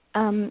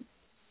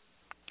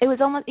 it was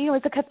almost, it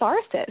was a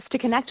catharsis to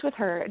connect with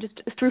her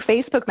just through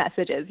Facebook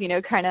messages,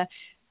 kind of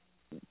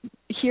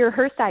hear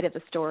her side of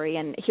the story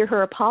and hear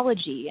her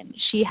apology, and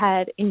she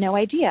had no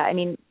idea. I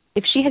mean,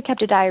 if she had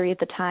kept a diary at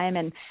the time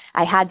and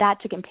I had that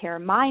to compare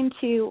mine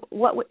to,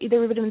 there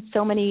would have been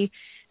so many,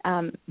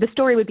 the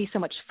story would be so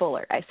much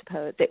fuller, I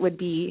suppose. It would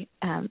be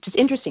just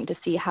interesting to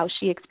see how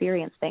she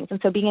experienced things. And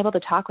so being able to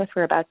talk with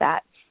her about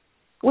that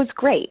was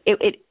great.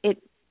 It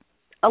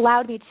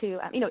allowed me to,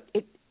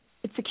 it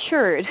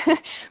secured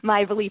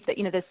my belief that,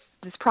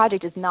 this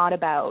project is not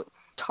about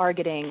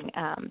targeting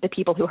the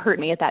people who hurt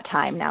me at that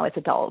time now as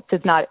adults.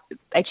 It's not,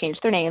 I changed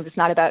their names. It's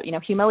not about,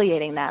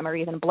 humiliating them or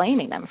even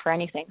blaming them for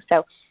anything.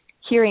 So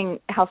hearing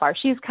how far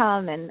she's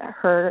come and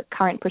her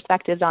current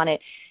perspectives on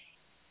it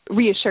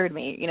reassured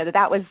me,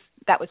 that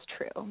was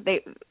true.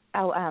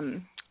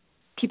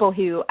 People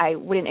who I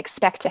wouldn't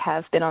expect to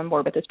have been on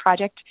board with this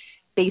project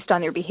based on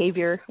their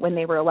behavior when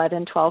they were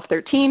 11, 12,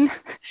 13,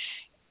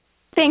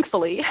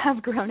 thankfully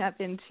have grown up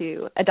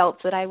into adults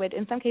that I would,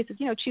 in some cases,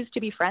 choose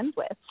to be friends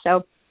with.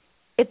 So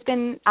it's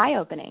been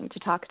eye-opening to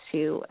talk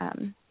to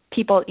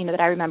people, that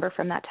I remember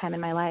from that time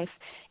in my life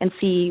and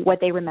see what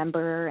they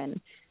remember and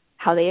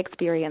how they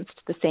experienced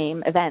the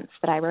same events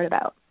that I wrote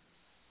about.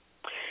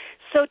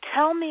 So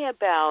tell me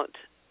about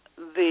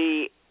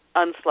the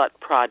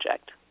UnSlut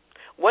Project.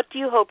 What do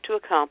you hope to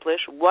accomplish?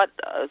 What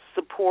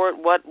support,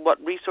 what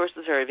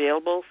resources are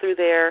available through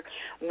there?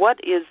 What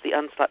is the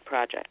UnSlut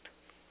Project?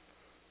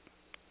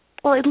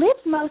 Well, it lives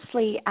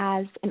mostly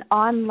as an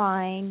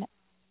online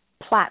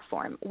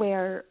platform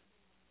where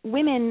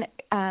women,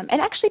 and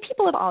actually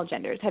people of all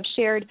genders, have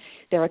shared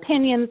their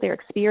opinions, their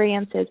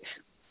experiences,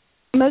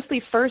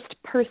 mostly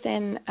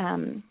first-person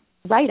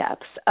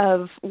write-ups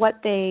of what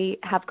they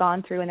have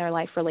gone through in their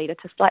life related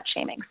to slut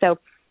shaming. So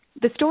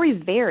the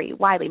stories vary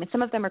widely. I mean,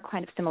 some of them are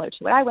kind of similar to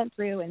what I went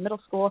through in middle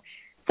school.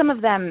 Some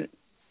of them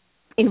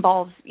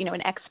involve,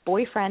 an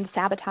ex-boyfriend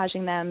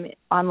sabotaging them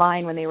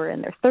online when they were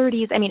in their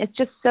 30s. I mean, it's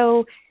just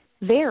so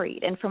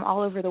varied and from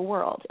all over the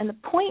world. And the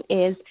point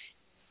is,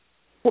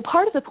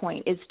 part of the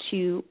point is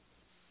to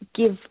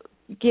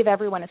give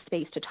everyone a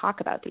space to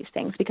talk about these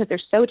things because they're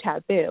so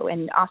taboo,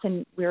 and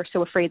often we're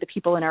so afraid that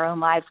people in our own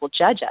lives will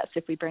judge us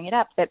if we bring it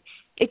up, that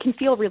it can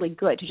feel really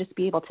good to just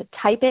be able to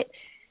type it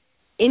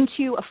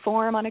into a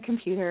form on a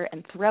computer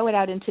and throw it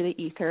out into the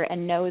ether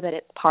and know that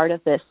it's part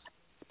of this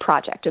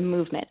project, a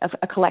movement, of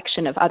a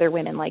collection of other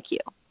women like you.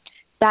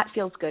 That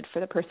feels good for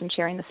the person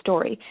sharing the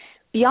story.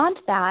 Beyond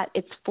that,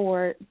 it's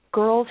for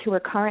girls who are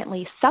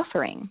currently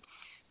suffering,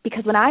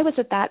 because when I was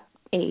at that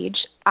age,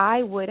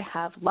 I would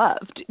have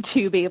loved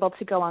to be able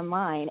to go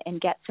online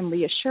and get some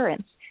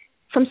reassurance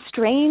from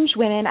strange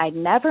women I'd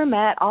never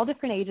met, all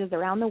different ages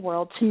around the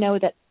world, to know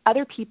that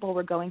other people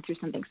were going through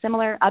something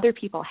similar, other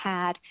people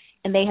had,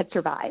 and they had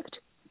survived,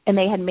 and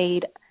they had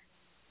made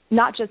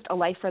not just a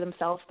life for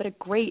themselves, but a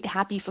great,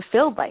 happy,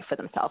 fulfilled life for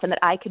themselves, and that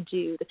I could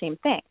do the same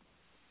thing.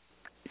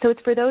 So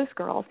it's for those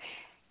girls,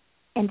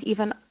 and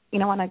even,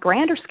 on a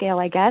grander scale,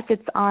 I guess,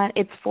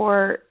 it's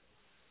for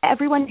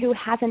everyone who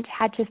hasn't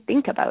had to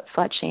think about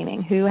slut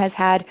shaming, who has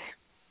had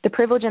the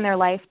privilege in their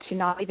life to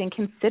not even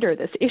consider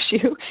this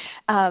issue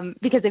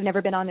because they've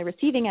never been on the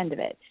receiving end of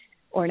it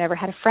or never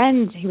had a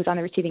friend who was on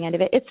the receiving end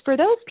of it. It's for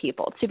those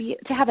people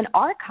to have an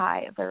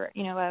archive or,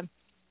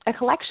 a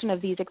collection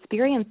of these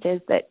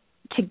experiences that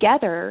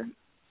together,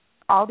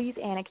 all these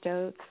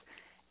anecdotes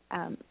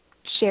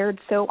shared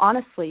so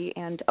honestly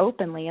and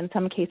openly, in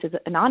some cases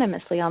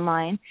anonymously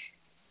online,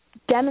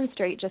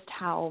 demonstrate just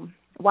how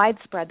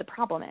widespread the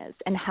problem is,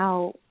 and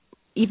how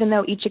even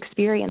though each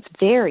experience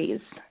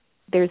varies,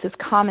 there's this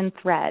common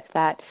thread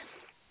that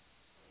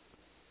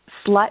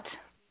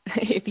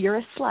if you're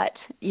a slut,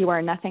 you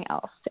are nothing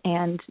else.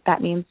 And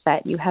that means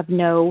that you have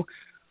no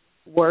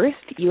worth,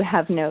 you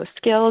have no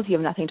skills, you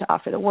have nothing to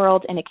offer the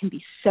world, and it can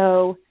be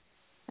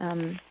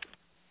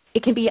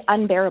it can be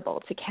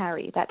unbearable to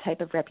carry that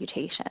type of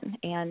reputation.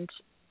 And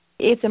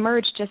it's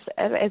emerged, just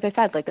as I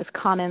said, like this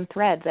common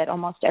thread that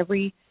almost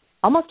every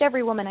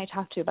woman I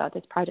talk to about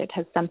this project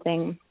has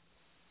something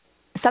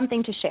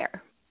to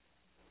share.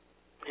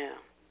 Yeah.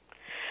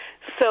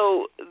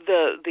 So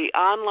the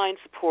online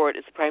support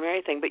is the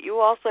primary thing, but you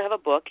also have a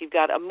book. You've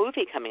got a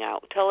movie coming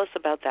out. Tell us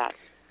about that.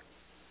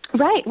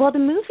 Right. Well, the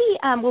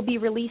movie will be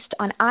released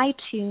on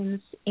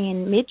iTunes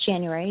in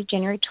mid-January.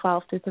 January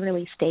 12th is the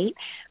release date.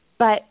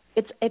 But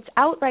it's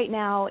out right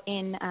now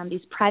in these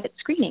private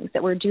screenings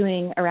that we're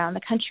doing around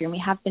the country, and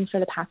we have been for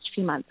the past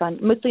few months,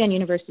 mostly on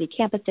university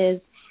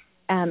campuses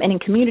and in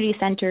community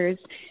centers,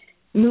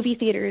 movie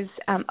theaters,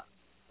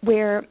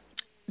 where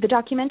the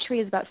documentary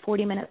is about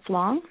 40 minutes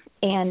long,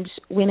 and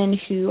women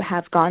who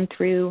have gone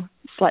through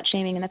slut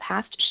shaming in the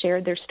past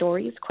shared their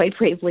stories quite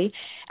bravely.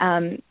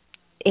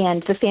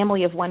 And the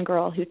family of one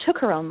girl who took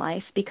her own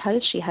life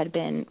because she had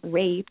been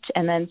raped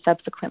and then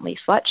subsequently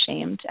slut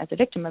shamed as a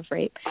victim of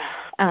rape,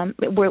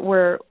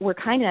 were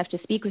kind enough to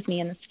speak with me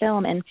in this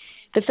film. And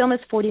the film is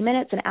 40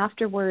 minutes, and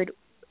afterward,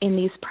 in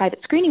these private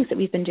screenings that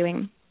we've been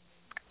doing,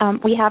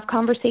 we have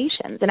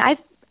conversations. And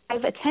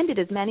I've attended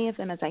as many of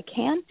them as I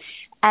can,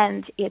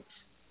 and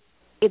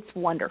it's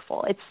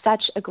wonderful. It's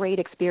such a great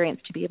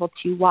experience to be able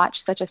to watch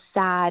such a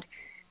sad,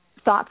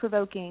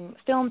 thought-provoking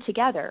film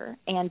together,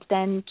 and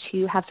then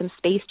to have some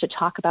space to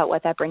talk about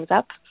what that brings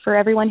up for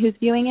everyone who's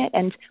viewing it.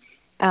 And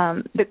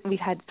we've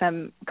had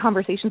some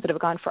conversations that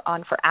have gone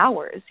on for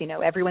hours.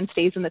 Everyone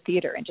stays in the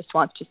theater and just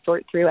wants to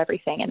sort through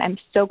everything. And I'm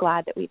so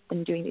glad that we've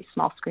been doing these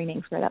small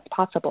screenings where that's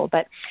possible.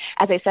 But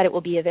as I said, it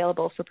will be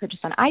available for purchase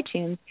on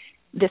iTunes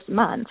this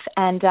month.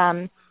 And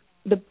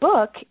the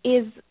book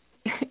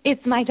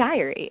it's my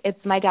diary.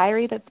 It's my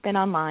diary that's been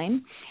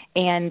online,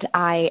 and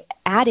I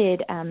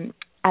added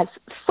as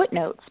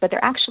footnotes, but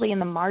they're actually in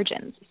the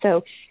margins.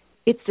 So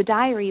it's the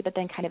diary, but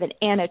then kind of an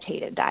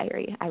annotated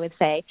diary, I would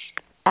say,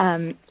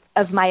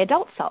 of my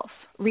adult self,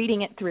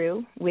 reading it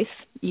through with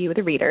you,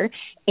 the reader,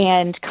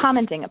 and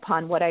commenting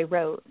upon what I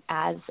wrote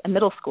as a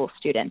middle school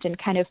student. And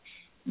kind of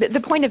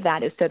the point of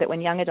that is so that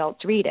when young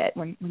adults read it,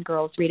 when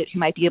girls read it who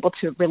might be able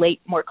to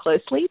relate more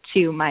closely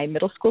to my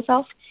middle school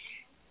self,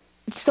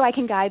 so I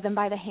can guide them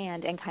by the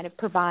hand and kind of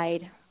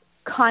provide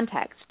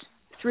context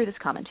through this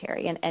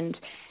commentary and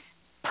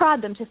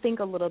prod them to think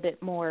a little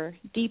bit more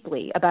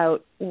deeply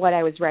about what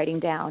I was writing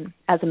down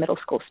as a middle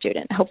school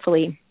student,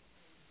 hopefully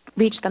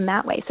reach them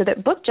that way. So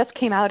the book just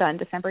came out on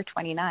December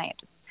 29th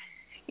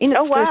in its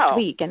first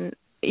week. And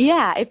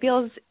yeah, it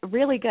feels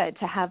really good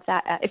to have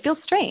that. It feels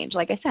strange,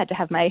 like I said, to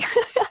have my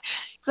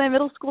my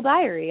middle school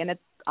diary, and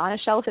it's on a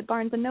shelf at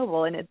Barnes &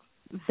 Noble, and it's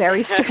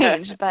very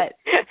strange, but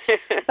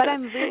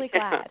I'm really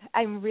glad.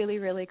 I'm really,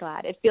 really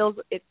glad. It feels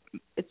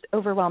it's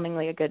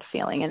overwhelmingly a good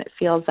feeling, and it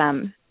feels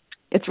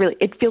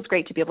it feels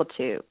great to be able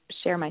to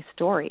share my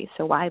story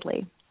so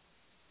widely.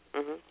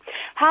 Mm-hmm.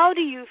 How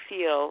do you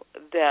feel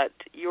that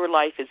your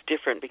life is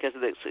different because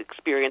of this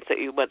experience that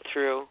you went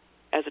through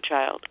as a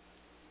child?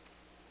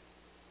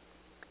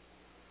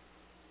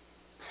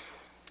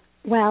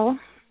 Well,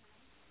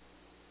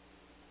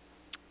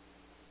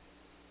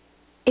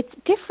 it's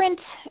different.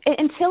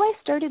 Until I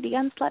started the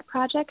UnSlut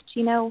Project,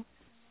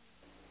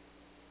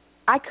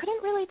 I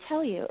couldn't really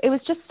tell you. It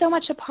was just so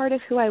much a part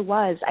of who I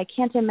was. I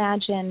can't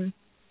imagine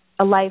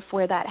a life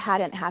where that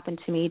hadn't happened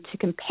to me to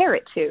compare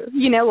it to,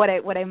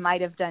 what I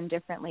might have done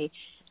differently.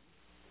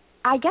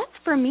 I guess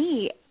for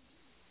me,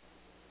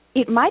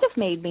 it might have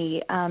made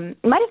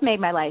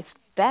my life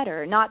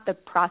better, not the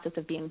process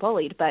of being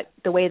bullied, but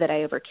the way that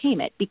I overcame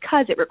it,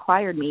 because it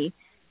required me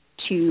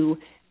to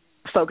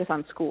focus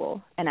on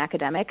school and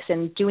academics,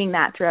 and doing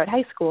that throughout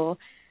high school.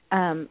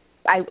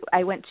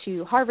 I went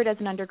to Harvard as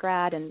an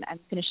undergrad, and I'm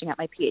finishing up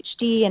my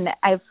PhD, and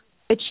I've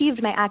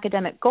achieved my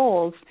academic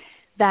goals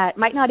that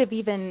might not have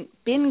even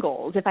been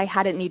goals if I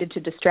hadn't needed to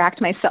distract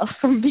myself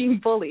from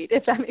being bullied,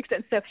 if that makes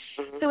sense. So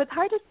it's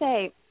hard to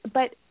say,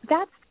 but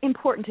that's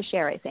important to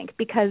share, I think,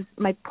 because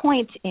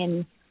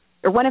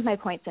one of my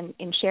points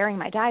in sharing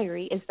my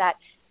diary is that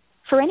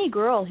for any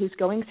girl who's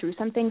going through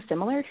something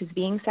similar, who's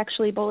being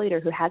sexually bullied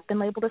or who has been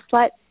labeled a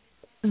slut,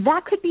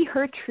 that could be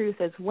her truth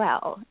as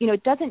well.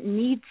 It doesn't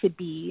need to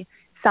be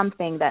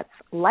something that's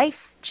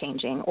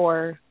life-changing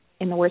or,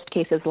 in the worst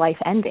cases,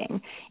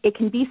 life-ending. It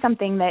can be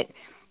something that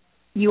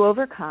you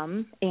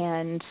overcome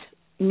and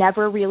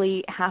never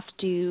really have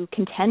to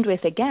contend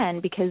with again,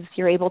 because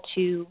you're able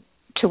to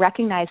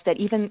recognize that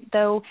even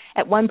though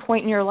at one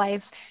point in your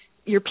life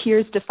your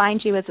peers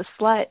defined you as a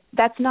slut,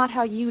 that's not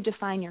how you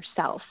define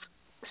yourself.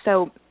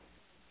 So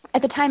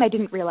at the time I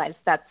didn't realize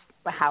that's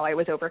how I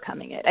was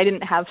overcoming it. I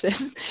didn't have this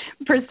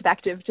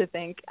perspective to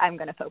think I'm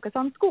going to focus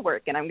on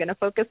schoolwork and I'm going to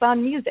focus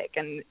on music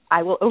and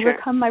I will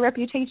overcome my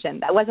reputation.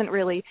 That wasn't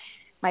really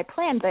my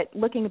plan, but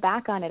looking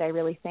back on it, I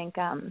really think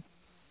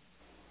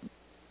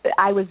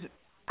I was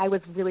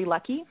really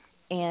lucky,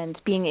 and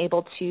being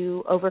able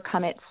to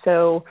overcome it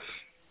so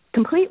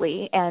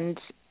completely and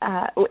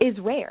is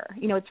rare.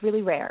 It's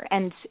really rare,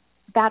 and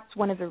that's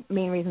one of the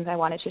main reasons I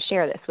wanted to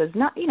share this, was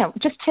not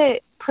just to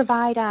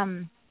provide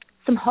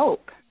some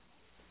hope,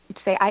 to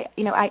say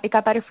it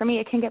got better for me.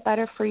 It can get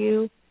better for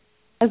you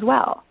as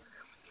well.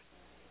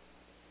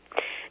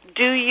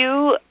 Do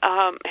you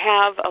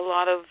have a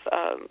lot of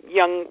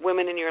young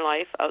women in your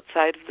life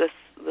outside of the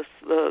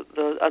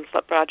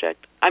UnSlut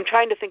Project? I'm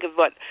trying to think of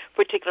what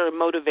particular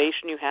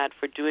motivation you had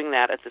for doing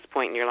that at this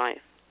point in your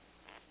life.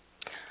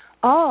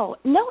 Oh,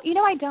 no,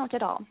 I don't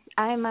at all.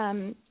 I'm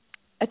a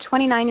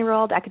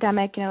 29-year-old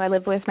academic. I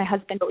live with my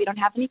husband, but we don't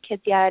have any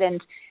kids yet.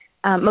 And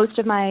most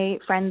of my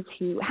friends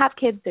who have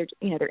kids, they're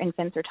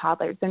infants or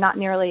toddlers. They're not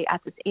nearly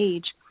at this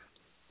age.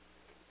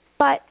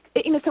 But,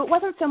 so it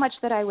wasn't so much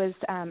that I was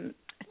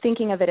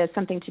thinking of it as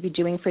something to be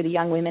doing for the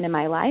young women in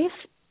my life.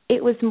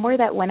 It was more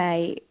that when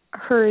I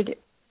heard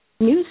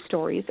news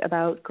stories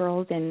about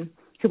girls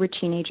who were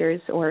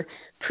teenagers or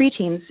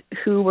preteens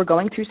who were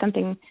going through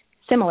something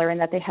similar, and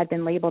that they had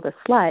been labeled a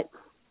slut,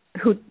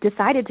 who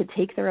decided to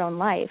take their own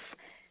life,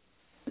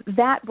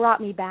 that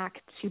brought me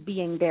back to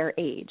being their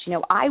age.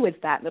 I was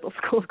that middle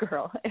school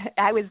girl.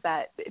 I was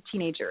that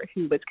teenager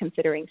who was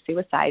considering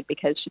suicide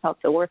because she felt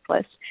so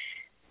worthless.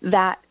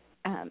 That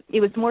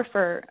it was more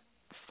for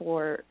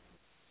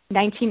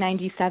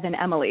 1997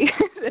 Emily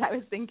that I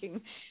was thinking,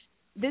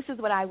 this is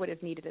what I would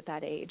have needed at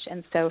that age.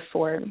 And so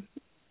for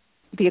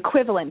the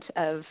equivalent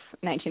of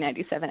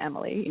 1997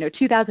 Emily,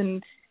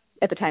 2000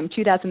 at the time,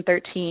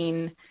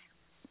 2013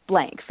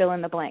 blank, fill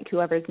in the blank,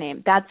 whoever's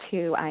name, that's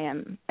who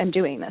I'm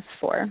doing this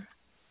for.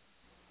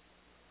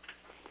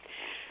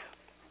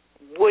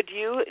 Would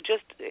you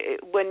just,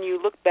 when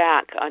you look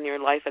back on your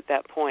life at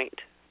that point,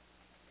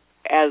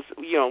 as,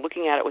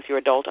 looking at it with your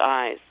adult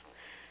eyes,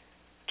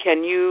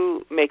 can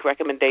you make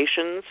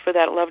recommendations for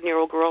that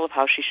 11-year-old girl of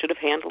how she should have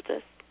handled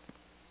this?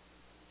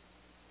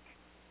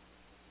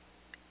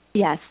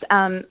 Yes.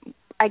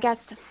 I guess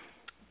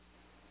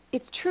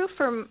it's true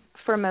for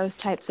most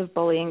types of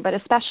bullying, but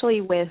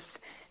especially with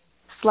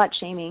slut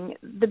shaming,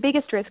 the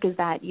biggest risk is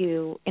that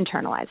you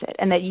internalize it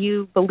and that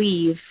you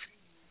believe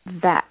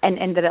that,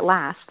 and that it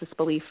lasts, this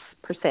belief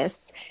persists,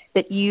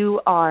 that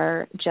you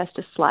are just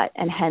a slut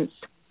and hence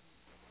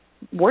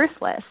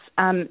worthless.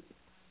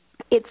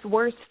 It's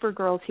worse for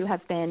girls who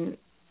have been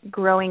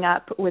growing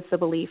up with the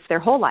belief their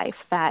whole life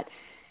that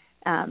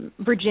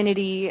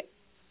virginity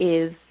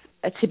is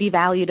to be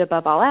valued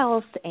above all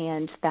else,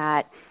 and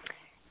that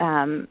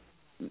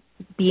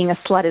being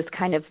a slut is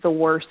kind of the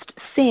worst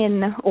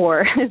sin,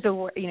 or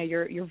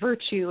your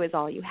virtue is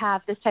all you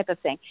have, this type of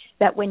thing.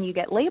 That when you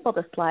get labeled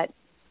a slut,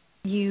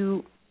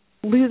 you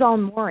lose all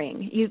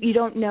mooring. You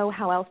don't know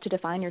how else to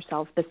define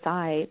yourself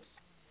besides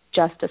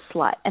just a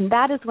slut, and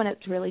that is when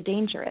it's really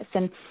dangerous.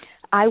 And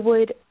I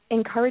would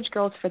encourage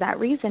girls for that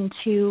reason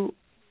to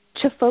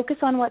focus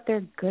on what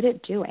they're good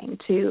at doing,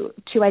 to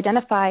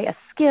identify a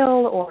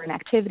skill or an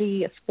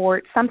activity, a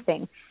sport,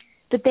 something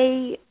that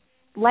they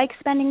like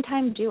spending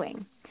time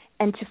doing,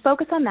 and to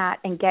focus on that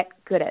and get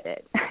good at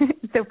it.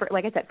 So,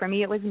 like I said, for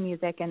me it was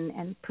music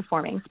and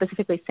performing,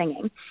 specifically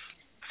singing.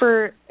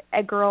 For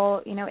a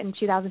girl, in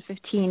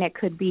 2015, it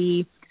could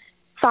be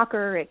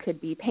soccer, it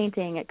could be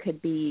painting, it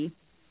could be,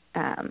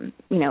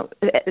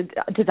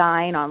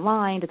 design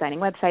online, designing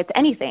websites,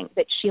 anything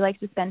that she likes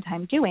to spend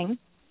time doing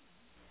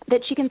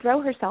that she can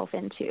throw herself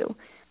into,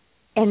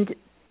 and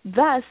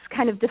thus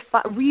kind of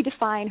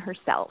redefine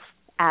herself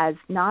as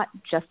not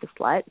just a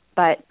slut,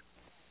 but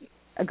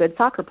a good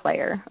soccer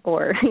player,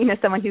 or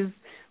someone who's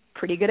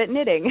pretty good at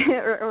knitting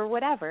or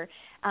whatever,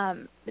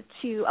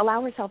 to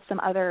allow herself some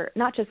other,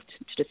 not just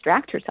to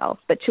distract herself,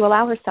 but to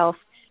allow herself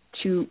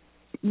to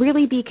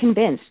really be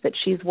convinced that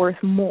she's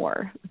worth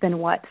more than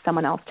what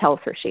someone else tells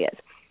her she is.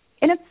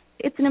 And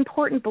it's an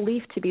important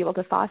belief to be able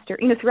to foster,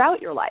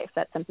 throughout your life.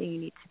 That's something you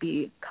need to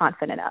be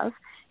confident of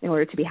in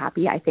order to be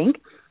happy, I think.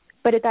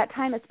 But at that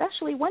time,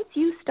 especially once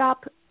you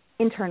stop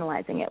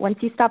internalizing it, once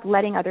you stop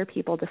letting other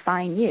people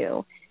define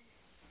you,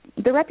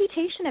 the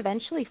reputation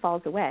eventually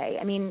falls away.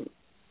 I mean,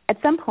 at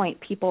some point,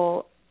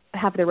 people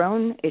have their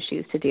own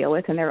issues to deal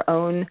with and their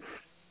own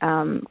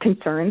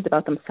concerns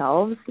about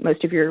themselves.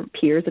 Most of your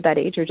peers at that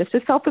age are just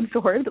as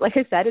self-absorbed, like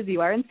I said, as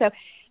you are. And so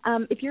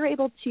if you're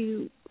able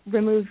to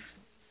remove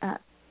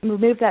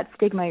that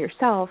stigma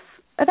yourself,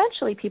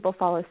 eventually people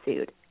follow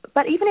suit.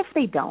 But even if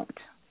they don't,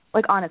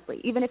 like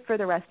honestly, even if for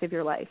the rest of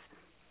your life,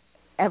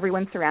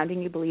 everyone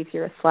surrounding you believes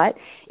you're a slut,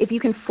 if you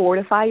can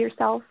fortify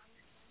yourself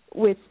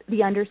with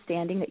the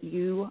understanding that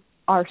you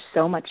are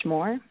so much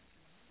more,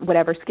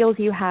 whatever skills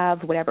you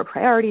have, whatever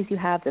priorities you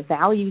have, the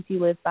values you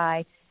live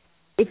by,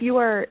 if you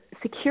are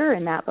secure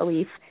in that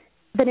belief,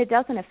 then it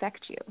doesn't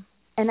affect you.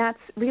 And that's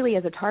really,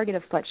 as a target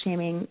of slut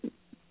shaming,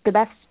 the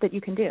best that you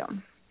can do.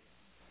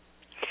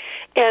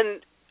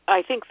 And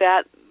I think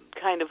that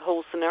kind of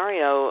whole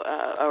scenario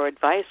or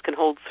advice can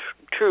hold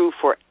true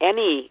for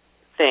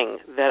anything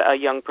that a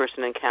young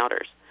person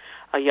encounters,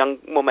 a young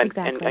woman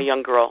and a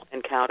young girl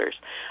encounters.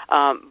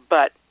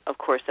 But, of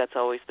course, that's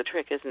always the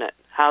trick, isn't it?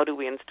 How do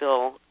we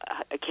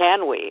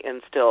can we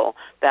instill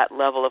that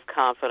level of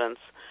confidence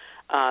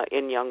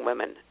in young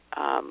women?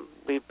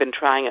 We've been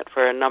trying it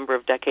for a number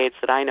of decades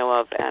that I know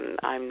of, and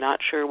I'm not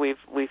sure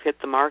we've hit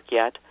the mark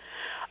yet.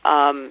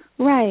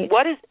 Right.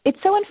 It's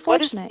so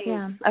unfortunate.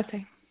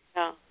 Okay.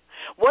 Yeah.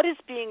 What is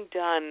being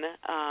done,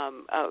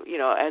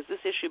 as this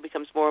issue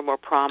becomes more and more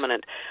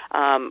prominent?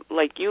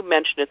 Like you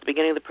mentioned at the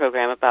beginning of the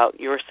program about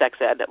your sex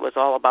ed that was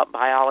all about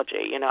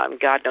biology, and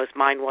God knows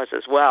mine was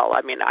as well.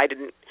 I mean, I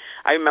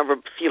remember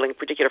feeling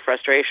particular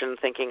frustration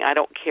thinking, I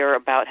don't care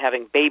about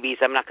having babies.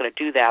 I'm not going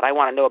to do that. I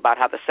want to know about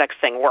how the sex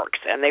thing works.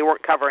 And they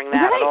weren't covering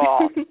that at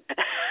all.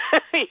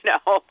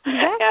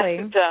 Exactly.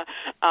 And,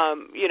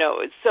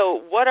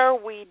 so what are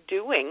we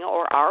doing,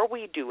 or are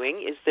we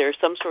doing? Is there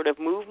some sort of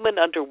movement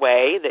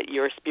underway that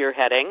you're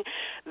spearheading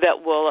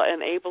that will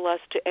enable us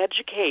to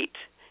educate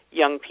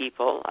young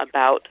people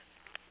about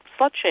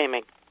slut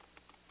shaming?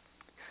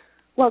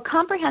 Well,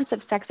 comprehensive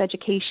sex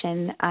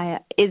education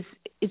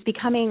is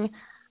becoming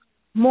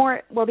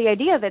more, the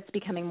idea of it's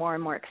becoming more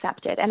and more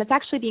accepted, and it's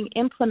actually being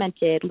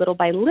implemented little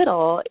by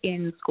little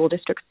in school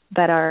districts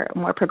that are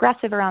more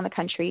progressive around the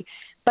country,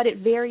 but it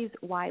varies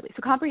widely.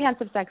 So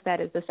comprehensive sex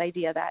ed is this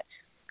idea that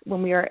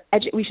when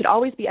we should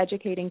always be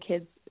educating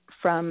kids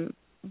from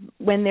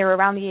when they're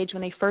around the age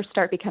when they first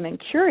start becoming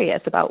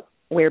curious about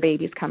where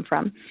babies come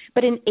from,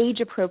 but in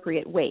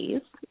age-appropriate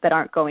ways that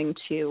aren't going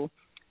to,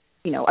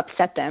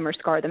 upset them or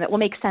scar them, that will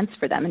make sense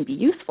for them and be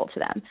useful to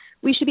them.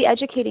 We should be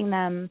educating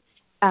them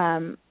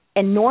and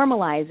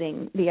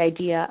normalizing the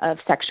idea of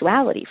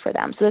sexuality for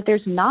them so that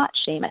there's not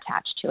shame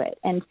attached to it.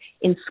 And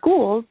in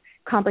schools,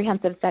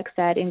 comprehensive sex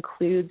ed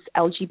includes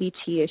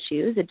LGBT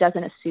issues. It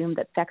doesn't assume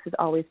that sex is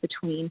always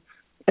between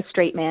a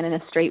straight man and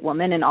a straight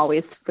woman and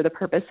always for the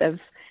purpose of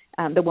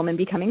the woman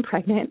becoming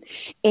pregnant.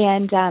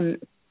 And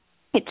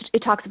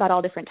it talks about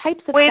all different types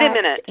of Wait sex. a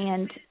minute.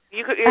 And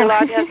you're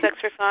allowed to have sex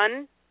for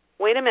fun?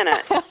 Wait a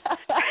minute.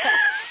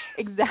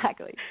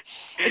 Exactly.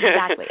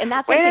 And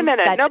that's, wait a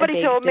minute.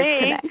 Nobody told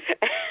me.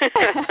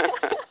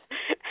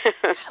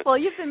 Well,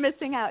 you've been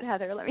missing out,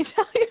 Heather, let me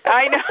tell you.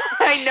 I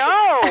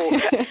know.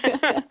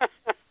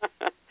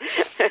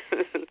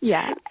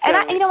 Yeah.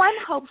 And I'm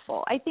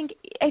hopeful. I think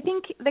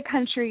the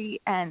country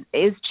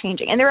is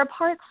changing. And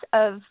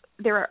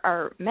there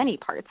are many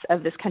parts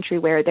of this country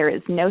where there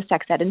is no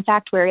sex ed. In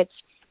fact, where it's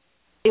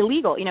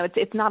illegal.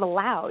 It's not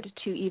allowed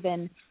to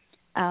even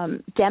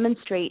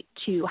demonstrate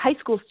to high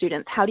school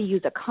students how to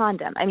use a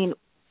condom. I mean,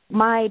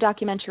 my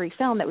documentary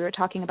film that we were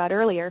talking about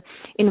earlier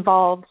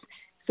involves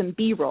some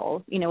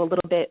B-roll, a little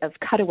bit of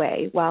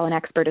cutaway while an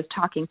expert is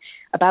talking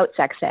about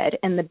sex ed.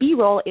 And the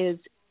B-roll is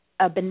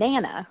a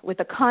banana with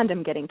a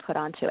condom getting put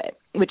onto it,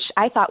 which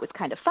I thought was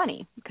kind of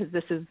funny because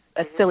this is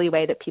a silly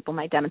way that people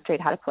might demonstrate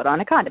how to put on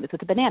a condom. It's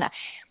with a banana.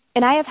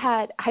 And I have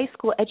had high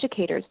school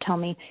educators tell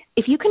me,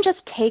 if you can just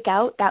take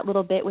out that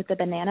little bit with the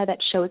banana that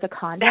shows a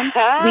condom,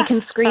 we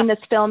can screen this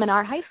film in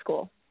our high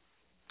school.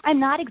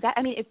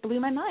 It blew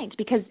my mind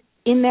because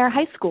in their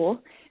high school,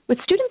 with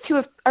students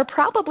who are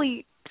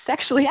probably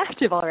sexually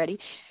active already,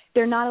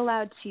 they're not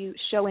allowed to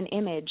show an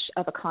image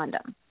of a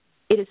condom.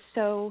 It is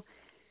so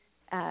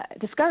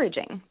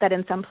discouraging that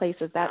in some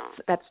places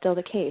that's still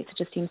the case. It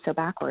just seems so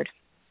backward.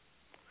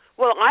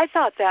 Well, I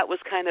thought that was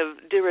kind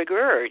of de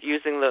rigueur,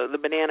 using the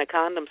banana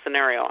condom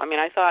scenario. I mean,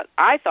 I thought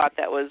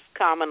that was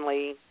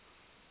commonly,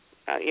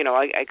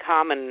 a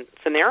common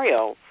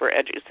scenario for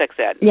sex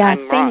ed. Yeah, I'm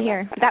same wrong.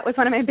 here. That was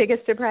one of my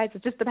biggest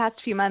surprises. Just the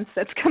past few months,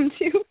 that's come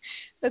to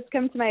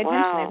my attention.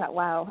 Wow. I thought,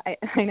 wow,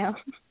 I know.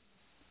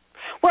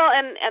 Well,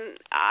 and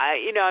I,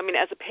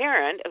 as a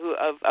parent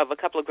of a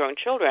couple of grown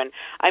children,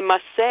 I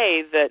must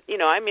say that,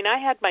 I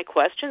had my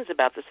questions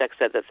about the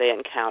sex ed that they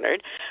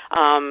encountered,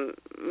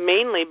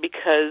 mainly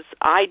because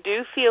I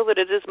do feel that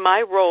it is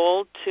my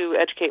role to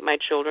educate my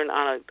children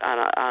on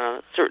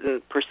a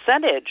certain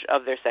percentage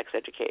of their sex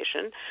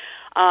education.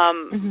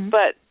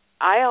 But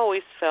I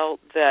always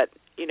felt that,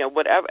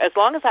 whatever, as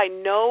long as I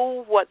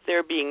know what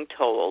they're being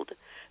told,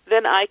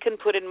 then I can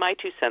put in my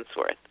 2 cents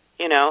worth.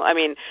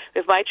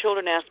 If my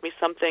children asked me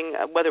something,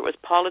 whether it was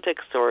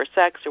politics or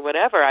sex or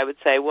whatever, I would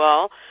say,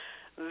 well,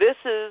 this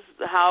is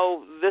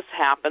how this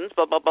happens,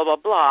 blah, blah, blah, blah,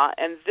 blah,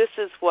 and this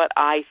is what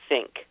I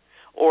think.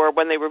 Or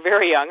when they were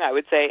very young, I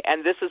would say,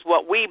 and this is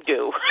what we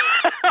do,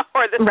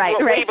 or this is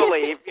what we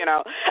believe, You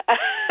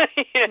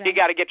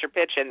got to get your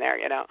pitch in there,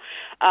 Exactly.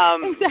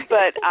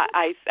 But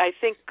I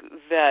think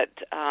that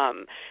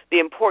the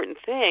important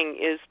thing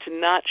is to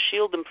not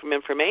shield them from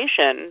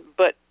information,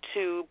 but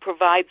to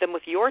provide them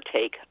with your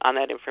take on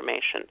that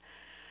information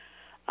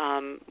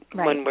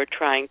when we're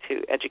trying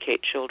to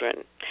educate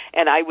children.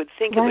 And I would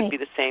think it would be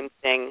the same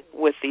thing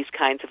with these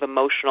kinds of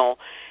emotional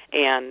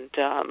and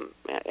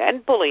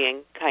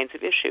bullying kinds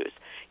of issues.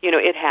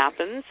 It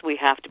happens. We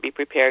have to be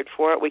prepared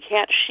for it. We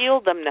can't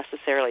shield them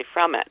necessarily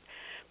from it,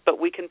 but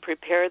we can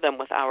prepare them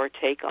with our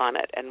take on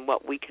it and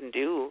what we can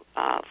do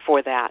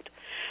for that.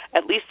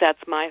 At least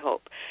that's my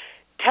hope.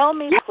 Tell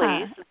me,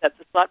 please, that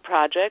the Slut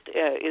Project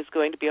is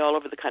going to be all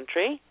over the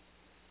country.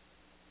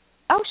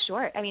 Oh,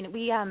 sure. I mean,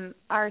 we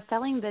are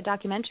selling the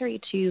documentary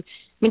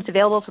it's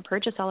available for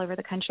purchase all over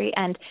the country,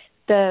 and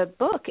the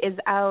book is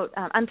out,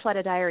 UnSlut,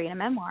 a Diary and a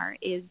Memoir,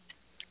 is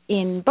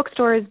in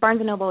bookstores,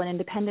 Barnes & Noble and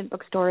independent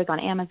bookstores, on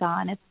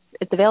Amazon.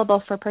 It's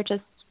available for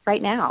purchase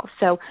right now.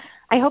 So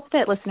I hope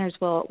that listeners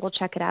will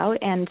check it out.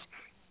 And,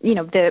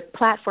 the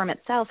platform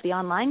itself, the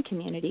online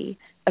community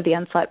of the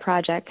UnSlut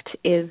Project,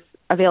 is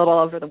available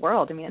all over the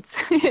world. I mean,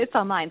 it's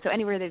online. So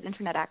anywhere there's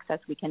internet access,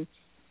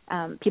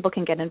 people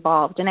can get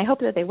involved, and I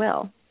hope that they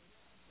will.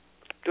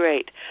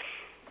 Great.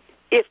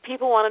 If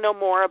people want to know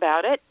more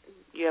about it,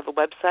 you have a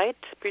website,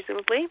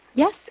 presumably?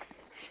 Yes,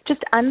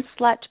 just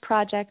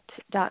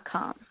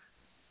unslutproject.com.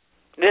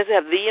 Does it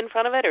have the in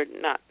front of it or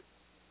not?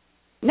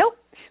 Nope.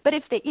 But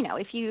if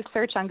you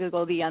search on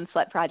Google the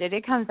UnSlut Project,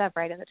 it comes up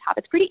right at the top.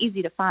 It's pretty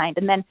easy to find.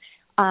 And then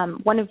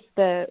one of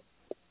the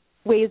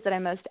ways that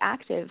I'm most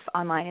active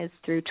online is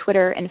through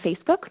Twitter and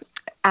Facebook,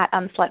 at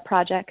UnSlut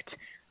Project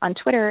on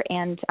Twitter,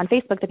 and on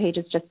Facebook the page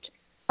is just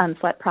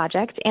UnSlut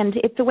Project. And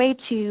it's a way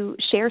to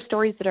share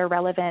stories that are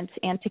relevant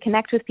and to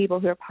connect with people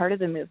who are part of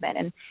the movement.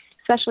 And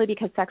especially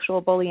because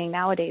sexual bullying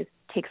nowadays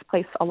takes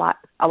place a lot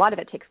of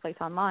it takes place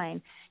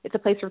online, it's a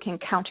place where we can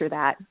counter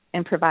that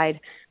and provide,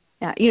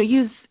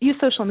 use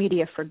social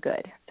media for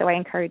good. So I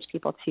encourage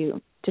people to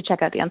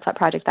check out the UnSlut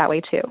Project that way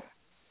too.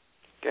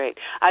 Great.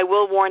 I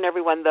will warn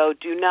everyone, though,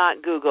 do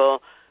not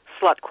Google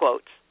slut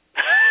quotes.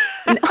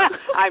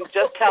 I'm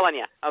just telling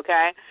you,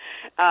 okay?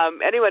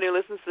 Anyone who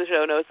listens to the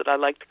show knows that I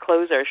like to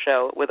close our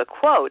show with a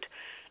quote.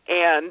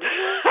 And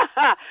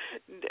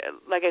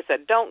like I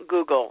said, don't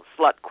Google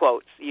slut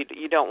quotes.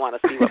 You don't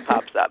want to see what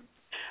pops up.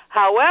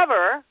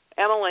 However,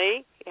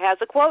 Emily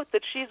has a quote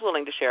that she's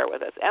willing to share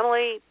with us.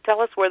 Emily,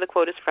 tell us where the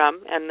quote is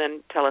from, and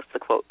then tell us the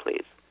quote,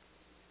 please.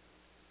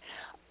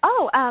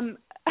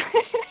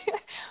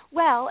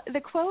 Well,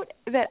 the quote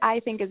that I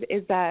think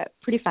is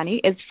pretty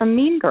funny is from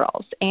Mean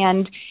Girls,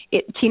 and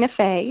Tina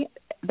Fey,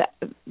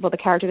 the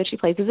character that she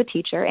plays, is a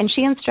teacher, and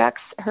she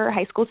instructs her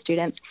high school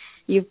students,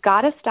 you've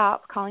got to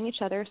stop calling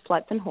each other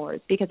sluts and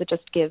whores, because it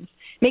just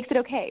makes it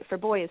okay for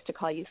boys to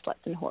call you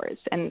sluts and whores.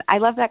 And I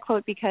love that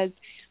quote because,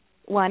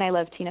 one, I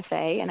love Tina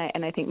Fey, and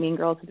I think Mean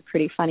Girls is a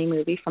pretty funny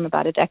movie from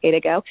about a decade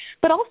ago.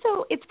 But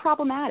also, it's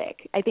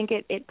problematic. I think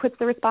it puts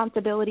the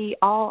responsibility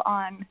all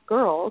on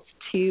girls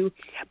to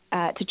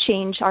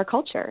change our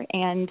culture.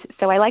 And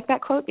so I like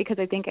that quote because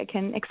I think I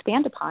can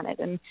expand upon it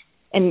and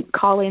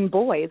call in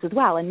boys as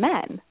well and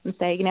men and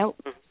say,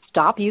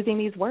 stop using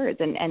these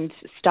words and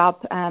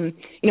stop,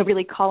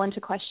 really call into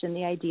question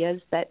the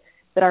ideas that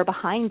are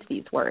behind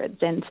these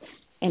words and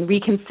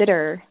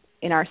reconsider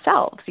in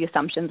ourselves the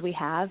assumptions we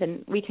have,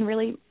 and we can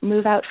really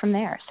move out from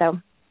there. So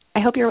I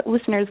hope your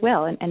listeners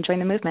will and join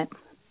the movement.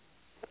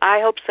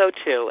 I hope so,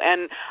 too.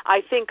 And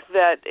I think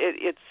that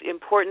it's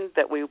important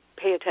that we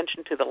pay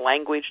attention to the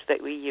language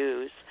that we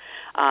use.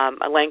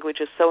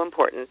 Language is so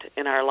important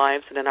in our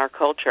lives and in our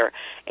culture.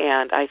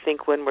 And I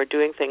think when we're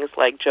doing things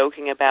like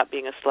joking about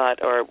being a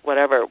slut or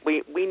whatever,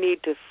 we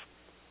need to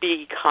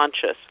be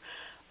conscious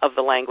of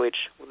the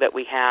language that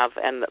we have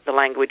and the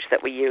language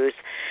that we use.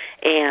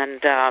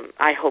 And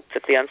I hope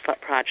that the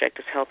UnSlut Project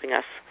is helping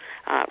us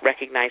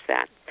recognize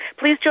that.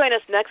 Please join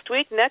us next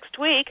week. Next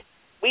week,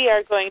 we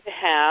are going to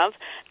have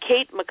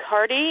Kate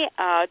McCarty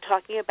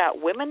talking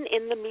about women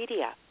in the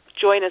media.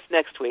 Join us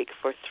next week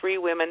for 3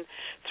 Women,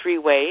 3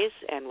 Ways,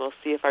 and we'll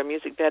see if our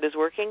music bed is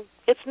working.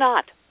 It's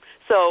not.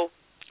 So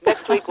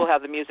next week we'll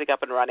have the music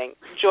up and running.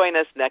 Join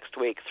us next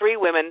week. 3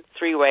 Women,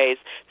 3 Ways.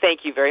 Thank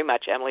you very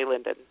much, Emily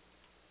Lindin.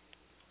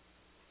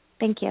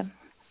 Thank you.